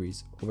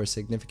discoveries over a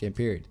significant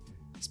period,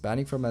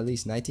 spanning from at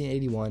least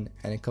 1981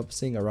 and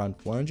encompassing around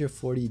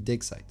 140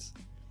 dig sites.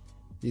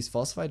 These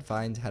falsified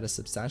finds had a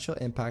substantial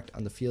impact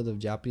on the field of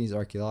Japanese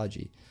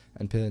archaeology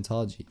and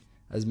paleontology,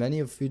 as many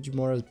of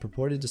Fujimura's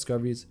purported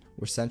discoveries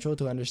were central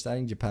to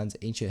understanding Japan's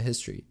ancient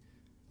history.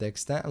 The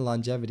extent and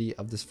longevity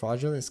of this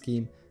fraudulent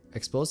scheme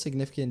exposed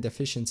significant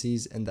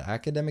deficiencies in the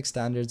academic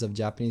standards of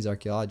Japanese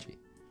archaeology.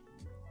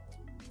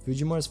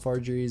 Fujimura's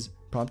forgeries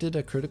prompted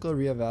a critical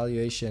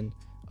reevaluation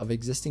of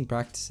existing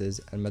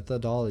practices and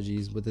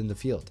methodologies within the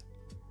field.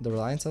 The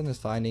reliance on his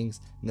findings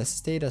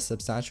necessitated a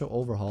substantial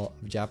overhaul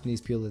of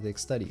Japanese Paleolithic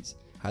studies,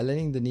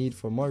 highlighting the need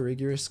for more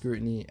rigorous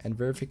scrutiny and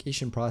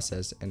verification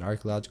process in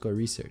archaeological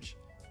research.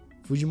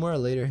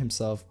 Fujimura later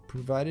himself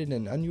provided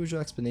an unusual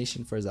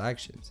explanation for his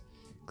actions,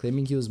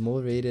 claiming he was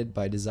motivated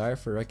by desire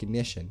for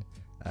recognition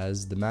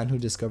as the man who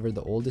discovered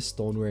the oldest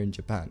stoneware in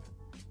Japan.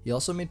 He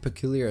also made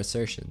peculiar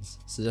assertions,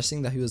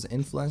 suggesting that he was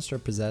influenced or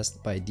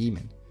possessed by a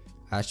demon,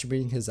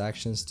 attributing his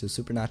actions to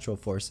supernatural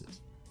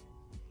forces.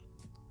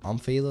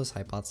 Omphalos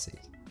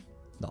hypotheses.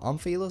 The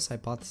Omphalos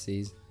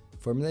hypotheses,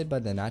 formulated by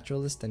the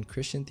naturalist and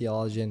Christian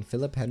theologian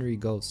Philip Henry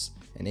Gosse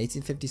in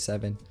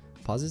 1857,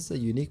 posits a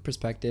unique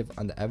perspective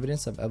on the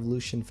evidence of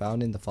evolution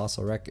found in the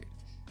fossil record.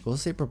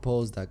 Gosse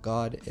proposed that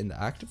God, in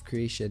the act of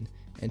creation,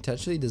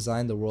 intentionally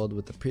designed the world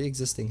with a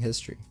pre-existing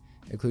history,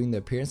 including the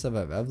appearance of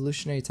an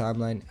evolutionary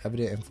timeline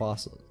evident in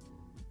fossils.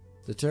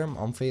 The term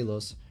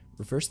omphalos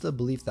refers to the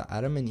belief that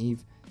Adam and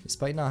Eve,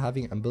 despite not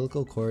having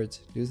umbilical cords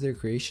due to their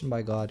creation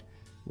by God,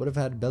 would have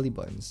had belly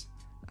buttons,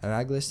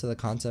 analogous to the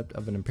concept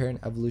of an apparent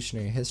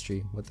evolutionary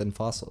history within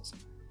fossils.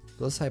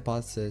 Gosse's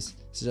hypothesis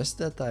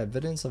suggested that the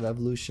evidence of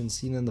evolution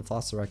seen in the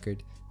fossil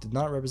record did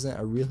not represent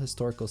a real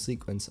historical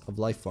sequence of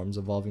life forms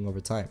evolving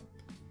over time.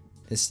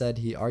 Instead,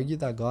 he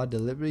argued that God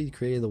deliberately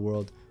created the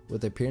world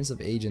with the appearance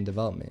of age and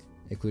development,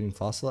 including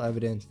fossil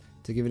evidence,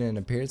 to give it an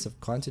appearance of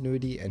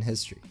continuity and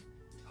history.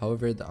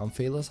 However, the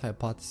Omphalos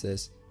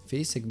hypothesis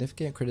faced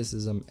significant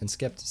criticism and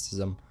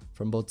skepticism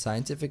from both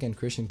scientific and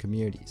Christian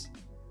communities.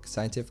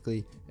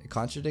 Scientifically, it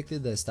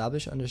contradicted the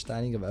established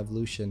understanding of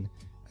evolution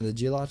and the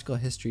geological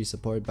history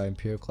supported by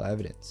empirical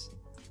evidence.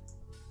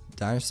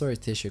 Dinosaur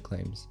tissue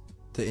claims.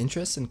 The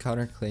interest and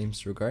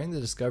counterclaims regarding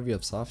the discovery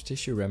of soft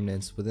tissue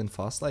remnants within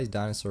fossilized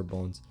dinosaur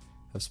bones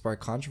have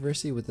sparked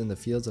controversy within the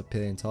fields of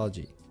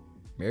paleontology.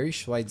 Mary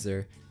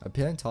Schweitzer, a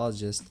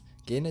paleontologist,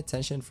 gained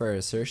attention for her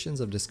assertions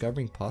of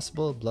discovering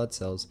possible blood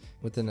cells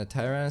within a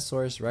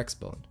Tyrannosaurus rex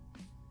bone.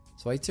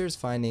 Schweitzer's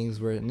findings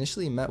were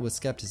initially met with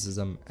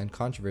skepticism and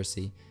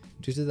controversy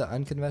due to the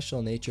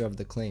unconventional nature of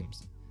the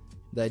claims.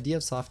 The idea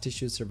of soft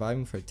tissue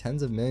surviving for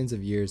tens of millions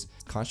of years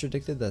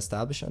contradicted the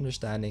established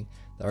understanding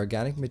that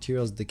organic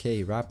materials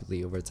decay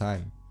rapidly over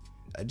time.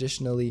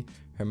 Additionally,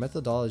 her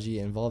methodology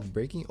involved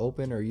breaking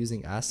open or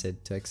using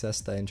acid to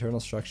access the internal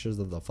structures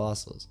of the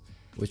fossils,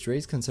 which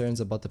raised concerns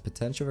about the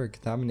potential for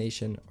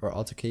contamination or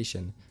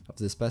alteration of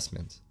the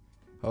specimens.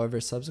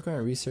 However,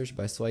 subsequent research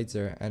by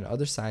Schweitzer and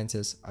other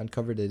scientists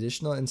uncovered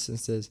additional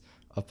instances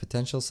of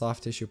potential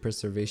soft tissue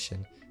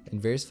preservation in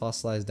various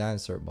fossilized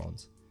dinosaur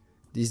bones.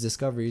 These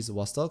discoveries,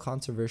 while still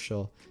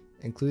controversial,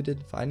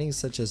 included findings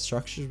such as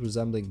structures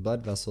resembling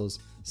blood vessels,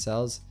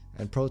 cells,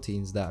 and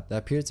proteins that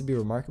appear to be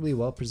remarkably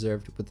well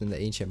preserved within the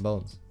ancient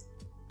bones.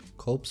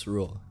 Cope's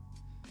Rule.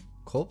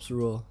 Cope's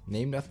Rule,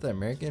 named after the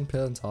American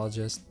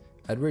paleontologist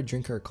Edward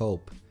Drinker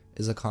Cope,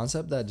 is a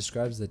concept that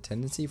describes the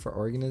tendency for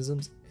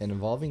organisms and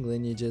evolving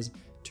lineages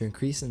to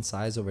increase in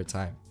size over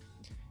time.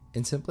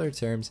 In simpler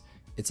terms,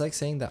 it's like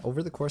saying that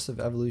over the course of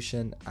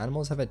evolution,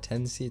 animals have a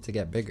tendency to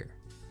get bigger.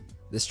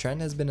 This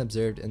trend has been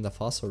observed in the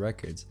fossil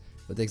records,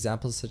 with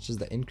examples such as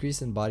the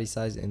increase in body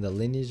size in the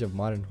lineage of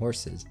modern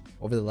horses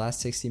over the last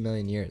 60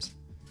 million years.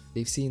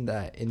 They've seen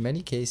that, in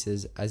many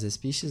cases, as a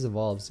species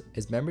evolves,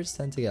 its members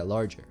tend to get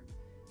larger.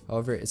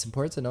 However, it's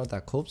important to note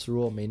that Cope's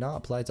rule may not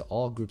apply to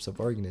all groups of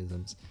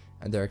organisms,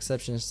 and there are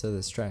exceptions to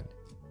this trend.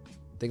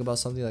 Think about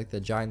something like the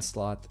giant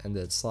sloth and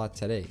the sloth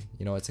today.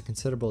 It's a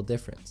considerable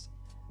difference.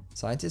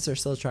 Scientists are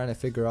still trying to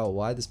figure out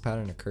why this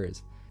pattern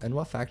occurs, and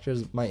what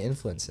factors might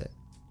influence it.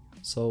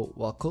 So,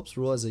 while Cope's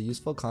rule is a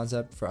useful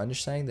concept for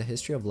understanding the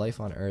history of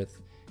life on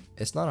Earth,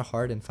 it's not a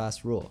hard and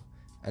fast rule,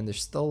 and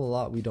there's still a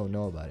lot we don't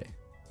know about it.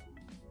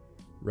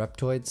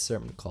 Reptoid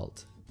Serpent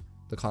Cult.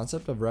 The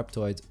concept of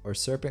reptoids, or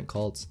serpent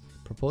cults,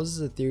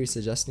 proposes a theory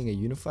suggesting a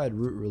unified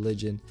root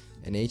religion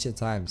in ancient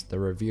times that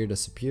revered a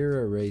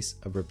superior race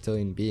of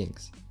reptilian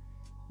beings.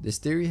 This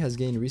theory has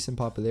gained recent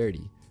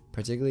popularity,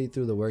 particularly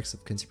through the works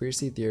of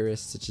conspiracy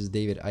theorists such as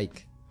David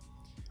Icke.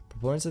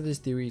 Proponents of this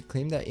theory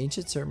claim that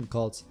ancient serpent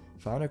cults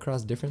found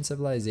across different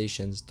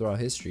civilizations throughout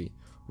history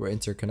were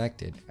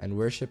interconnected and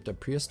worshipped a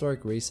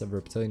prehistoric race of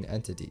reptilian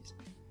entities.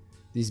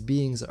 These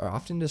beings are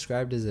often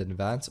described as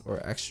advanced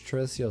or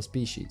extraterrestrial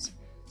species,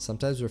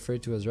 sometimes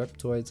referred to as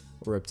reptoids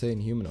or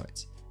reptilian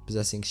humanoids,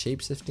 possessing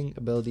shape-shifting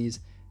abilities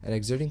and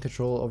exerting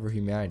control over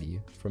humanity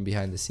from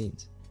behind the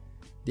scenes.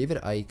 David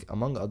Icke,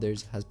 among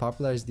others, has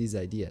popularized these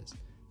ideas,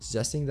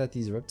 suggesting that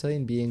these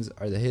reptilian beings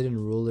are the hidden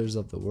rulers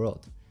of the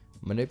world,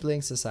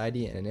 manipulating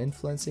society and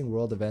influencing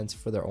world events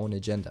for their own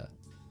agenda.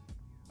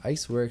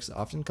 Icke's works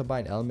often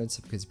combine elements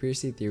of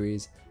conspiracy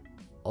theories,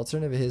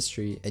 alternative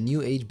history, and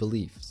New Age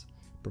beliefs,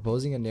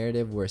 proposing a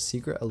narrative where a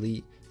secret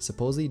elite,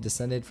 supposedly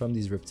descended from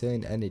these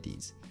reptilian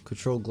entities,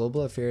 control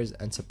global affairs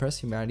and suppress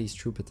humanity's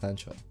true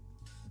potential.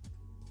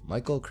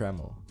 Michael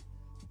Cremo.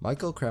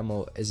 Michael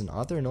Cremo is an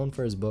author known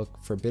for his book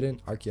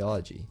Forbidden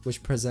Archaeology,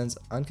 which presents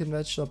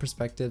unconventional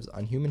perspectives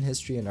on human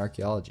history and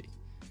archaeology.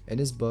 In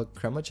his book,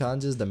 Cremo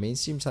challenges the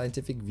mainstream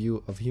scientific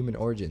view of human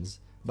origins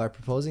by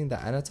proposing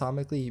that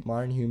anatomically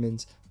modern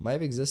humans might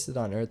have existed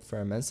on Earth for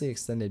an immensely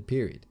extended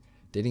period,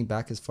 dating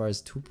back as far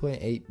as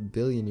 2.8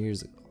 billion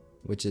years ago,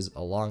 which is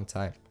a long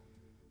time.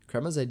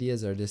 Cremo's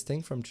ideas are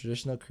distinct from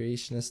traditional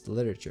creationist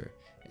literature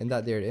in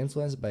that they are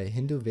influenced by a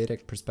Hindu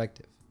Vedic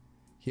perspective.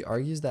 He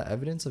argues that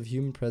evidence of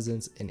human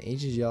presence in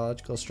ancient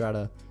geological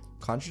strata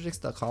contradicts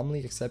the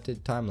commonly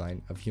accepted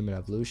timeline of human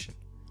evolution,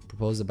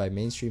 proposed by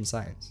mainstream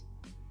science.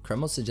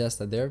 Cremo suggests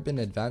that there have been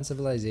advanced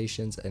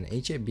civilizations and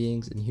ancient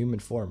beings in human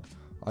form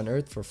on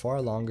Earth for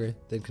far longer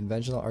than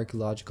conventional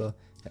archaeological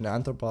and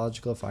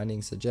anthropological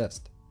findings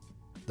suggest.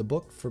 The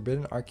book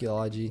Forbidden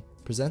Archaeology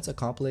presents a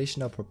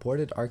compilation of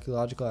purported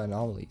archaeological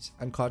anomalies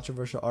and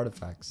controversial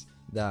artifacts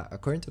that,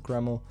 according to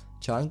Cremo,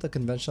 challenge the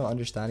conventional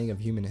understanding of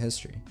human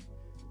history.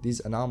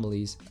 These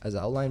anomalies, as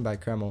outlined by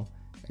Cremo,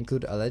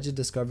 include alleged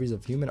discoveries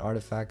of human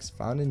artifacts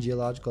found in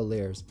geological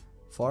layers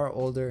far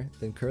older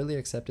than currently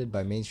accepted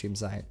by mainstream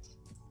science.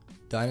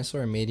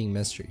 Dinosaur mating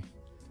mystery.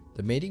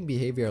 The mating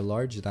behavior of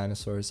large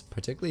dinosaurs,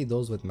 particularly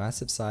those with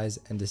massive size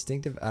and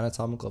distinctive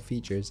anatomical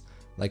features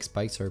like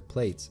spikes or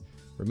plates,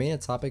 remain a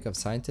topic of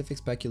scientific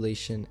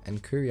speculation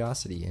and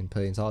curiosity in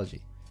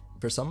paleontology.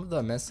 For some of the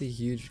immensely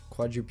huge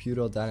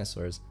quadrupedal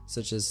dinosaurs,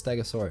 such as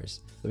Stegosaurus,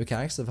 the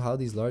mechanics of how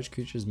these large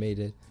creatures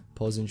mated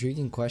pose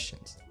intriguing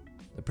questions.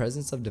 The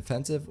presence of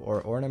defensive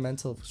or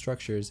ornamental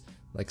structures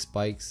like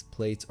spikes,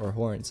 plates, or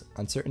horns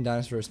on certain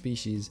dinosaur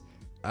species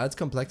adds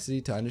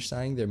complexity to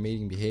understanding their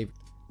mating behavior.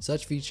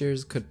 Such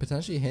features could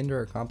potentially hinder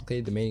or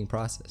complicate the mating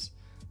process,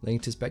 leading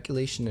to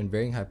speculation and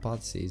varying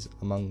hypotheses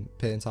among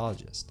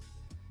paleontologists.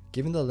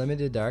 Given the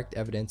limited direct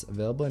evidence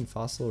available in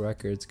fossil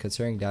records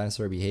concerning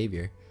dinosaur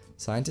behavior,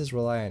 scientists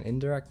rely on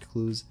indirect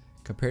clues,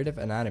 comparative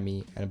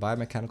anatomy, and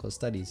biomechanical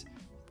studies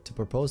to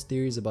propose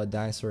theories about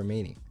dinosaur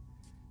mating.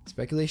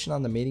 Speculation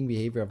on the mating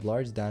behavior of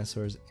large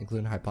dinosaurs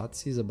include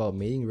hypotheses about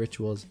mating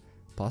rituals,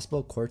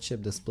 possible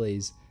courtship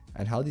displays,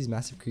 and how these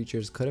massive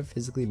creatures could have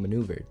physically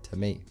maneuvered to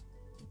mate.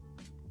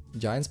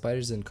 Giant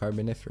spiders in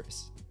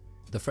Carboniferous.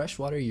 The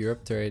freshwater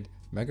Eurypterid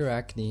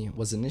Megarachne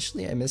was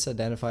initially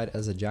misidentified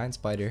as a giant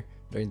spider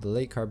during the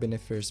late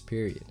Carboniferous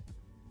period.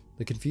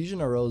 The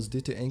confusion arose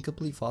due to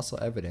incomplete fossil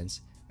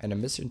evidence and a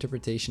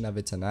misinterpretation of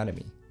its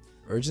anatomy.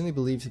 Originally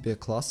believed to be a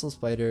colossal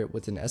spider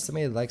with an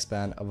estimated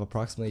lifespan of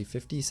approximately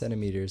 50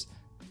 centimeters,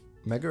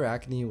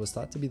 Megarachne was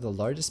thought to be the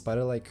largest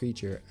spider-like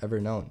creature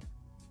ever known.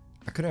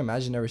 I couldn't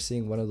imagine ever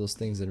seeing one of those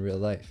things in real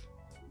life.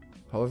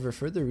 However,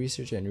 further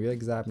research and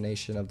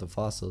re-examination of the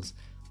fossils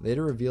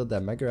later revealed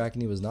that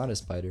Megarachne was not a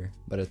spider,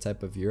 but a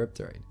type of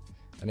Eurypterid,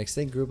 an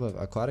extinct group of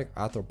aquatic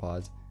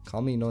arthropods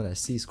commonly known as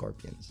sea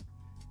scorpions.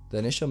 The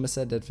initial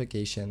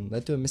misidentification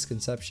led to a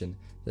misconception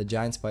that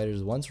giant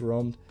spiders once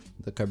roamed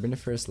the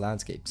Carboniferous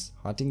landscapes,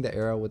 haunting the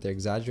area with their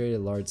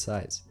exaggerated large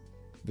size.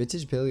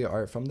 Vintage paleo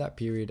art from that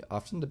period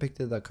often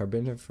depicted the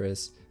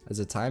Carboniferous as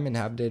a time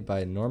inhabited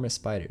by enormous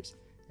spiders,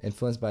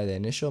 influenced by the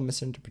initial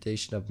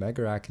misinterpretation of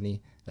Megarachne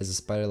as a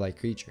spider-like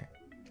creature.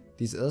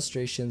 These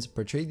illustrations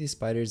portray these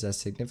spiders as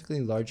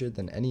significantly larger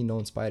than any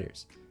known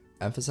spiders,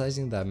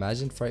 emphasizing the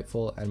imagined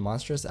frightful and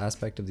monstrous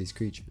aspect of these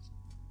creatures.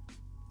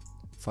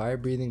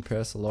 Fire-breathing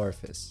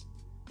Parasaurolophus.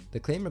 The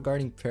claim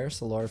regarding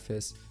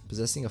Parasaurolophus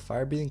possessing a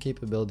fire-breathing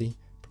capability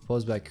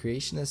proposed by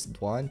creationist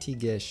Duan T.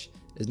 Gish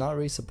is not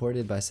really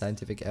supported by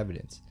scientific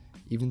evidence,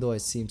 even though it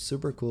seems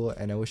super cool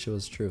and I wish it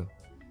was true.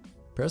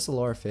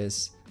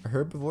 Parasaurolophus, a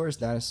herbivorous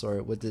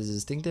dinosaur with a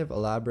distinctive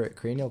elaborate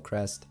cranial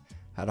crest,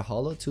 had a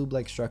hollow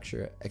tube-like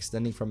structure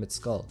extending from its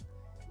skull.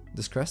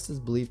 This crest is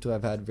believed to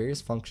have had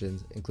various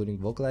functions, including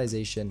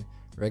vocalization,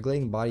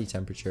 regulating body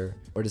temperature,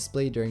 or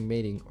display during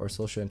mating or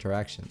social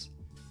interactions.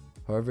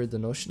 However, the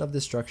notion of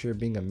this structure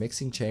being a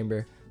mixing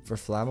chamber for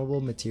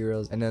flammable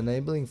materials and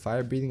enabling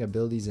fire-breathing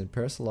abilities in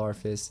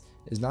Parasaurolophus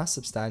is not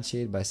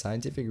substantiated by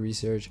scientific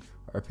research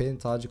or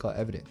paleontological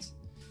evidence.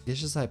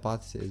 Gish's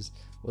hypothesis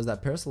was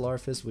that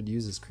Parasaurolophus would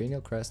use its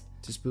cranial crest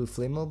to spew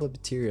flammable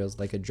materials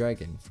like a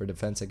dragon for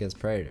defense against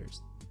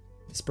predators.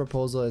 This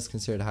proposal is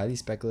considered highly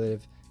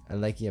speculative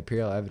and lacking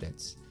imperial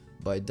evidence,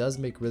 but it does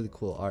make really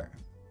cool art.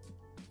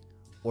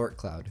 Oort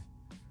cloud.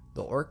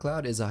 The Oort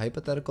cloud is a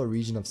hypothetical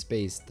region of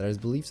space that is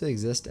believed to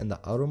exist in the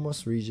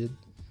outermost region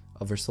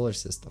of our solar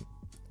system.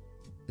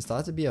 It's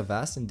thought to be a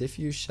vast and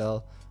diffuse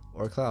shell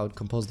or cloud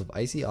composed of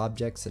icy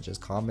objects such as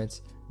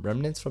comets,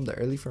 remnants from the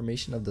early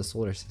formation of the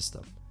solar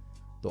system.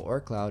 The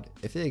Oort cloud,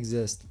 if it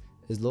exists,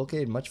 is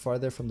located much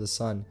farther from the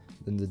Sun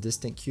than the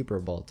distant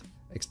Kuiper belt,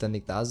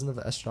 extending thousands of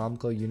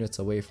astronomical units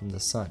away from the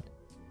Sun.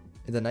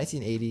 In the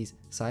 1980s,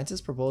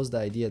 scientists proposed the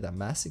idea that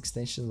mass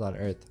extinctions on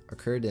Earth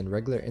occurred in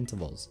regular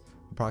intervals,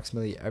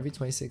 approximately every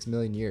 26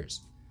 million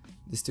years.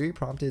 This theory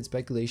prompted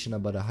speculation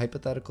about a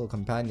hypothetical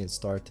companion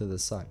star to the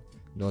Sun,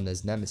 known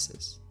as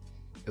Nemesis.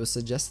 It was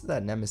suggested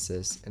that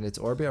Nemesis, in its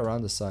orbit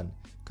around the Sun,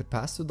 could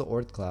pass through the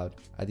Oort cloud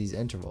at these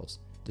intervals,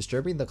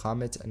 disturbing the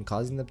comets and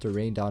causing them to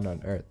rain down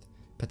on Earth,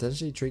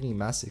 potentially triggering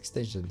mass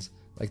extinctions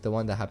like the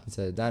one that happened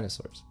to the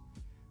dinosaurs.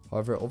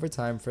 However, over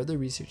time, further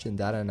research and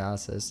data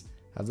analysis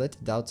have led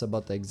to doubts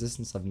about the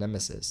existence of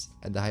Nemesis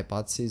and the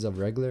hypotheses of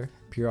regular,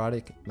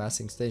 periodic mass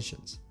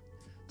extinctions.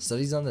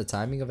 Studies on the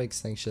timing of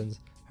extinctions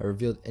have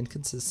revealed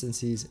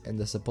inconsistencies in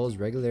the supposed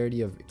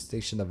regularity of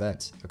extinction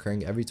events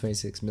occurring every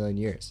 26 million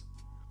years.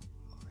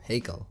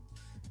 Haeckel.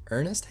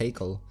 Ernest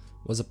Haeckel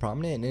was a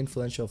prominent and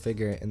influential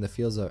figure in the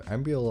fields of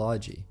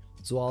embryology,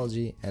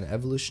 zoology, and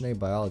evolutionary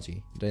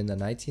biology during the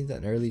 19th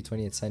and early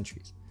 20th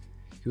centuries.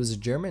 He was a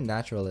German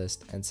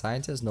naturalist and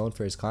scientist known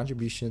for his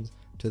contributions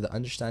to the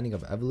understanding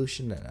of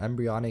evolution and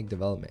embryonic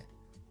development.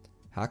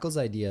 Haeckel's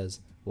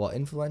ideas, while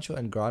influential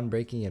and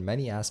groundbreaking in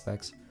many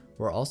aspects,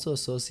 were also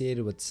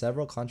associated with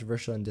several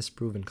controversial and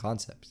disproven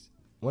concepts.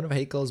 One of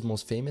Haeckel's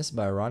most famous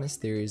Byronist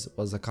theories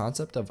was the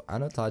concept of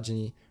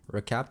ontogeny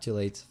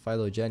recapitulates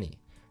phylogeny,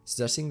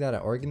 suggesting that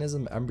an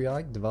organism's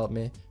embryonic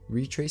development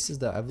retraces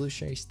the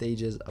evolutionary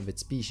stages of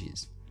its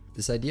species.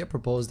 This idea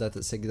proposed that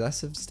the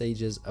successive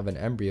stages of an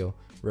embryo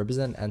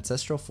represent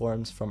ancestral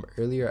forms from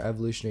earlier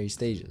evolutionary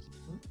stages.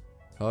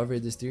 However,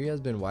 this theory has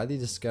been widely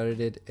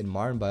discredited in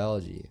modern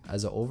biology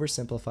as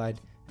oversimplified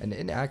and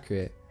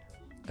inaccurate,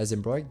 as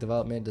embryonic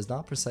development does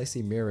not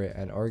precisely mirror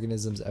an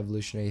organism's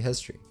evolutionary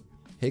history.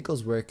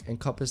 Haeckel's work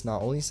encompassed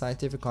not only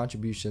scientific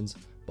contributions,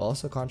 but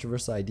also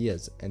controversial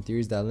ideas and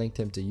theories that linked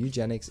him to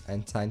eugenics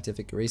and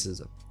scientific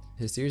racism.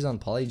 His theories on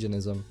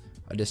polygenism,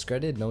 a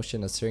discredited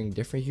notion asserting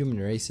different human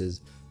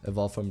races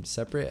evolved from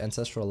separate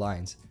ancestral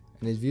lines,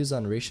 and his views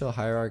on racial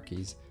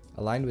hierarchies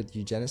aligned with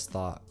eugenist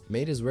thought,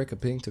 made his work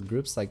appealing to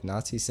groups like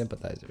Nazi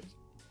sympathizers.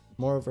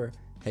 Moreover,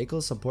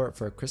 Haeckel's support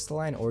for a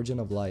crystalline origin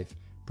of life,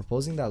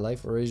 proposing that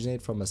life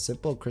originated from a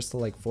simple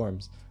crystal-like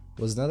forms,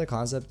 was another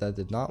concept that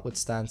did not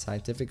withstand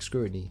scientific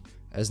scrutiny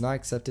as not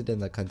accepted in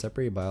the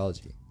contemporary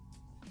biology.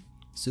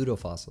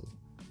 Pseudofossils.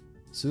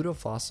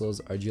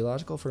 Pseudofossils are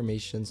geological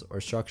formations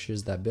or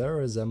structures that bear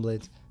a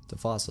resemblance to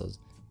fossils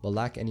but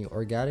lack any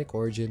organic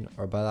origin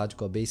or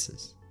biological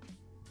basis.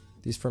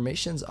 These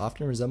formations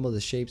often resemble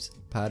the shapes,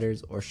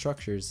 patterns, or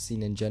structures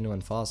seen in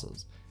genuine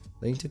fossils,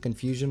 leading to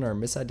confusion or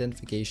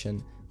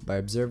misidentification by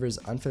observers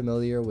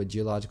unfamiliar with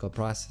geological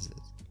processes.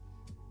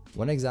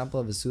 One example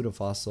of a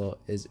pseudofossil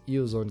is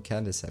Eozoan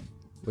Candescent,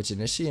 which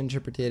initially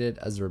interpreted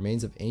as the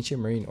remains of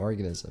ancient marine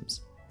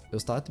organisms. It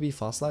was thought to be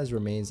fossilized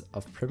remains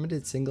of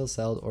primitive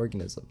single-celled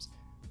organisms,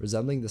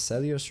 resembling the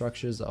cellular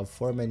structures of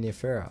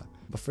Foraminifera,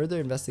 but further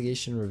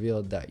investigation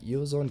revealed that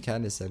Eozoan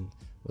Candescent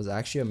was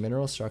actually a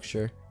mineral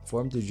structure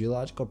formed through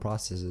geological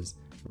processes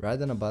rather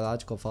than a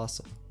biological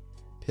fossil.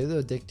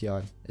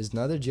 Paleodictyon is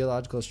another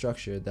geological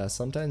structure that has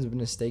sometimes been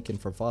mistaken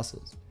for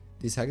fossils.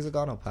 These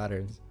hexagonal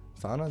patterns,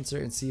 found on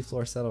certain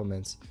seafloor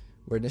settlements,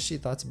 were initially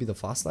thought to be the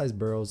fossilized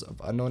burrows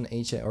of unknown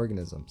ancient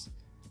organisms.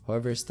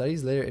 However,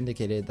 studies later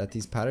indicated that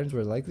these patterns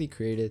were likely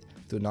created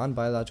through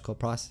non-biological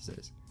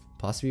processes,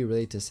 possibly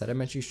related to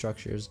sedimentary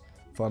structures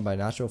formed by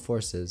natural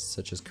forces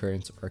such as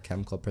currents or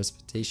chemical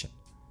precipitation.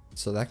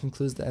 So that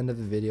concludes the end of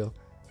the video.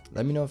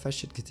 Let me know if I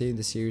should continue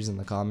the series in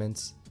the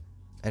comments.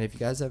 And if you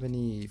guys have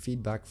any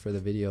feedback for the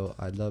video,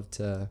 I'd love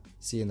to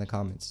see in the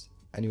comments.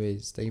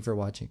 Anyways, thank you for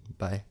watching.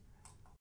 Bye.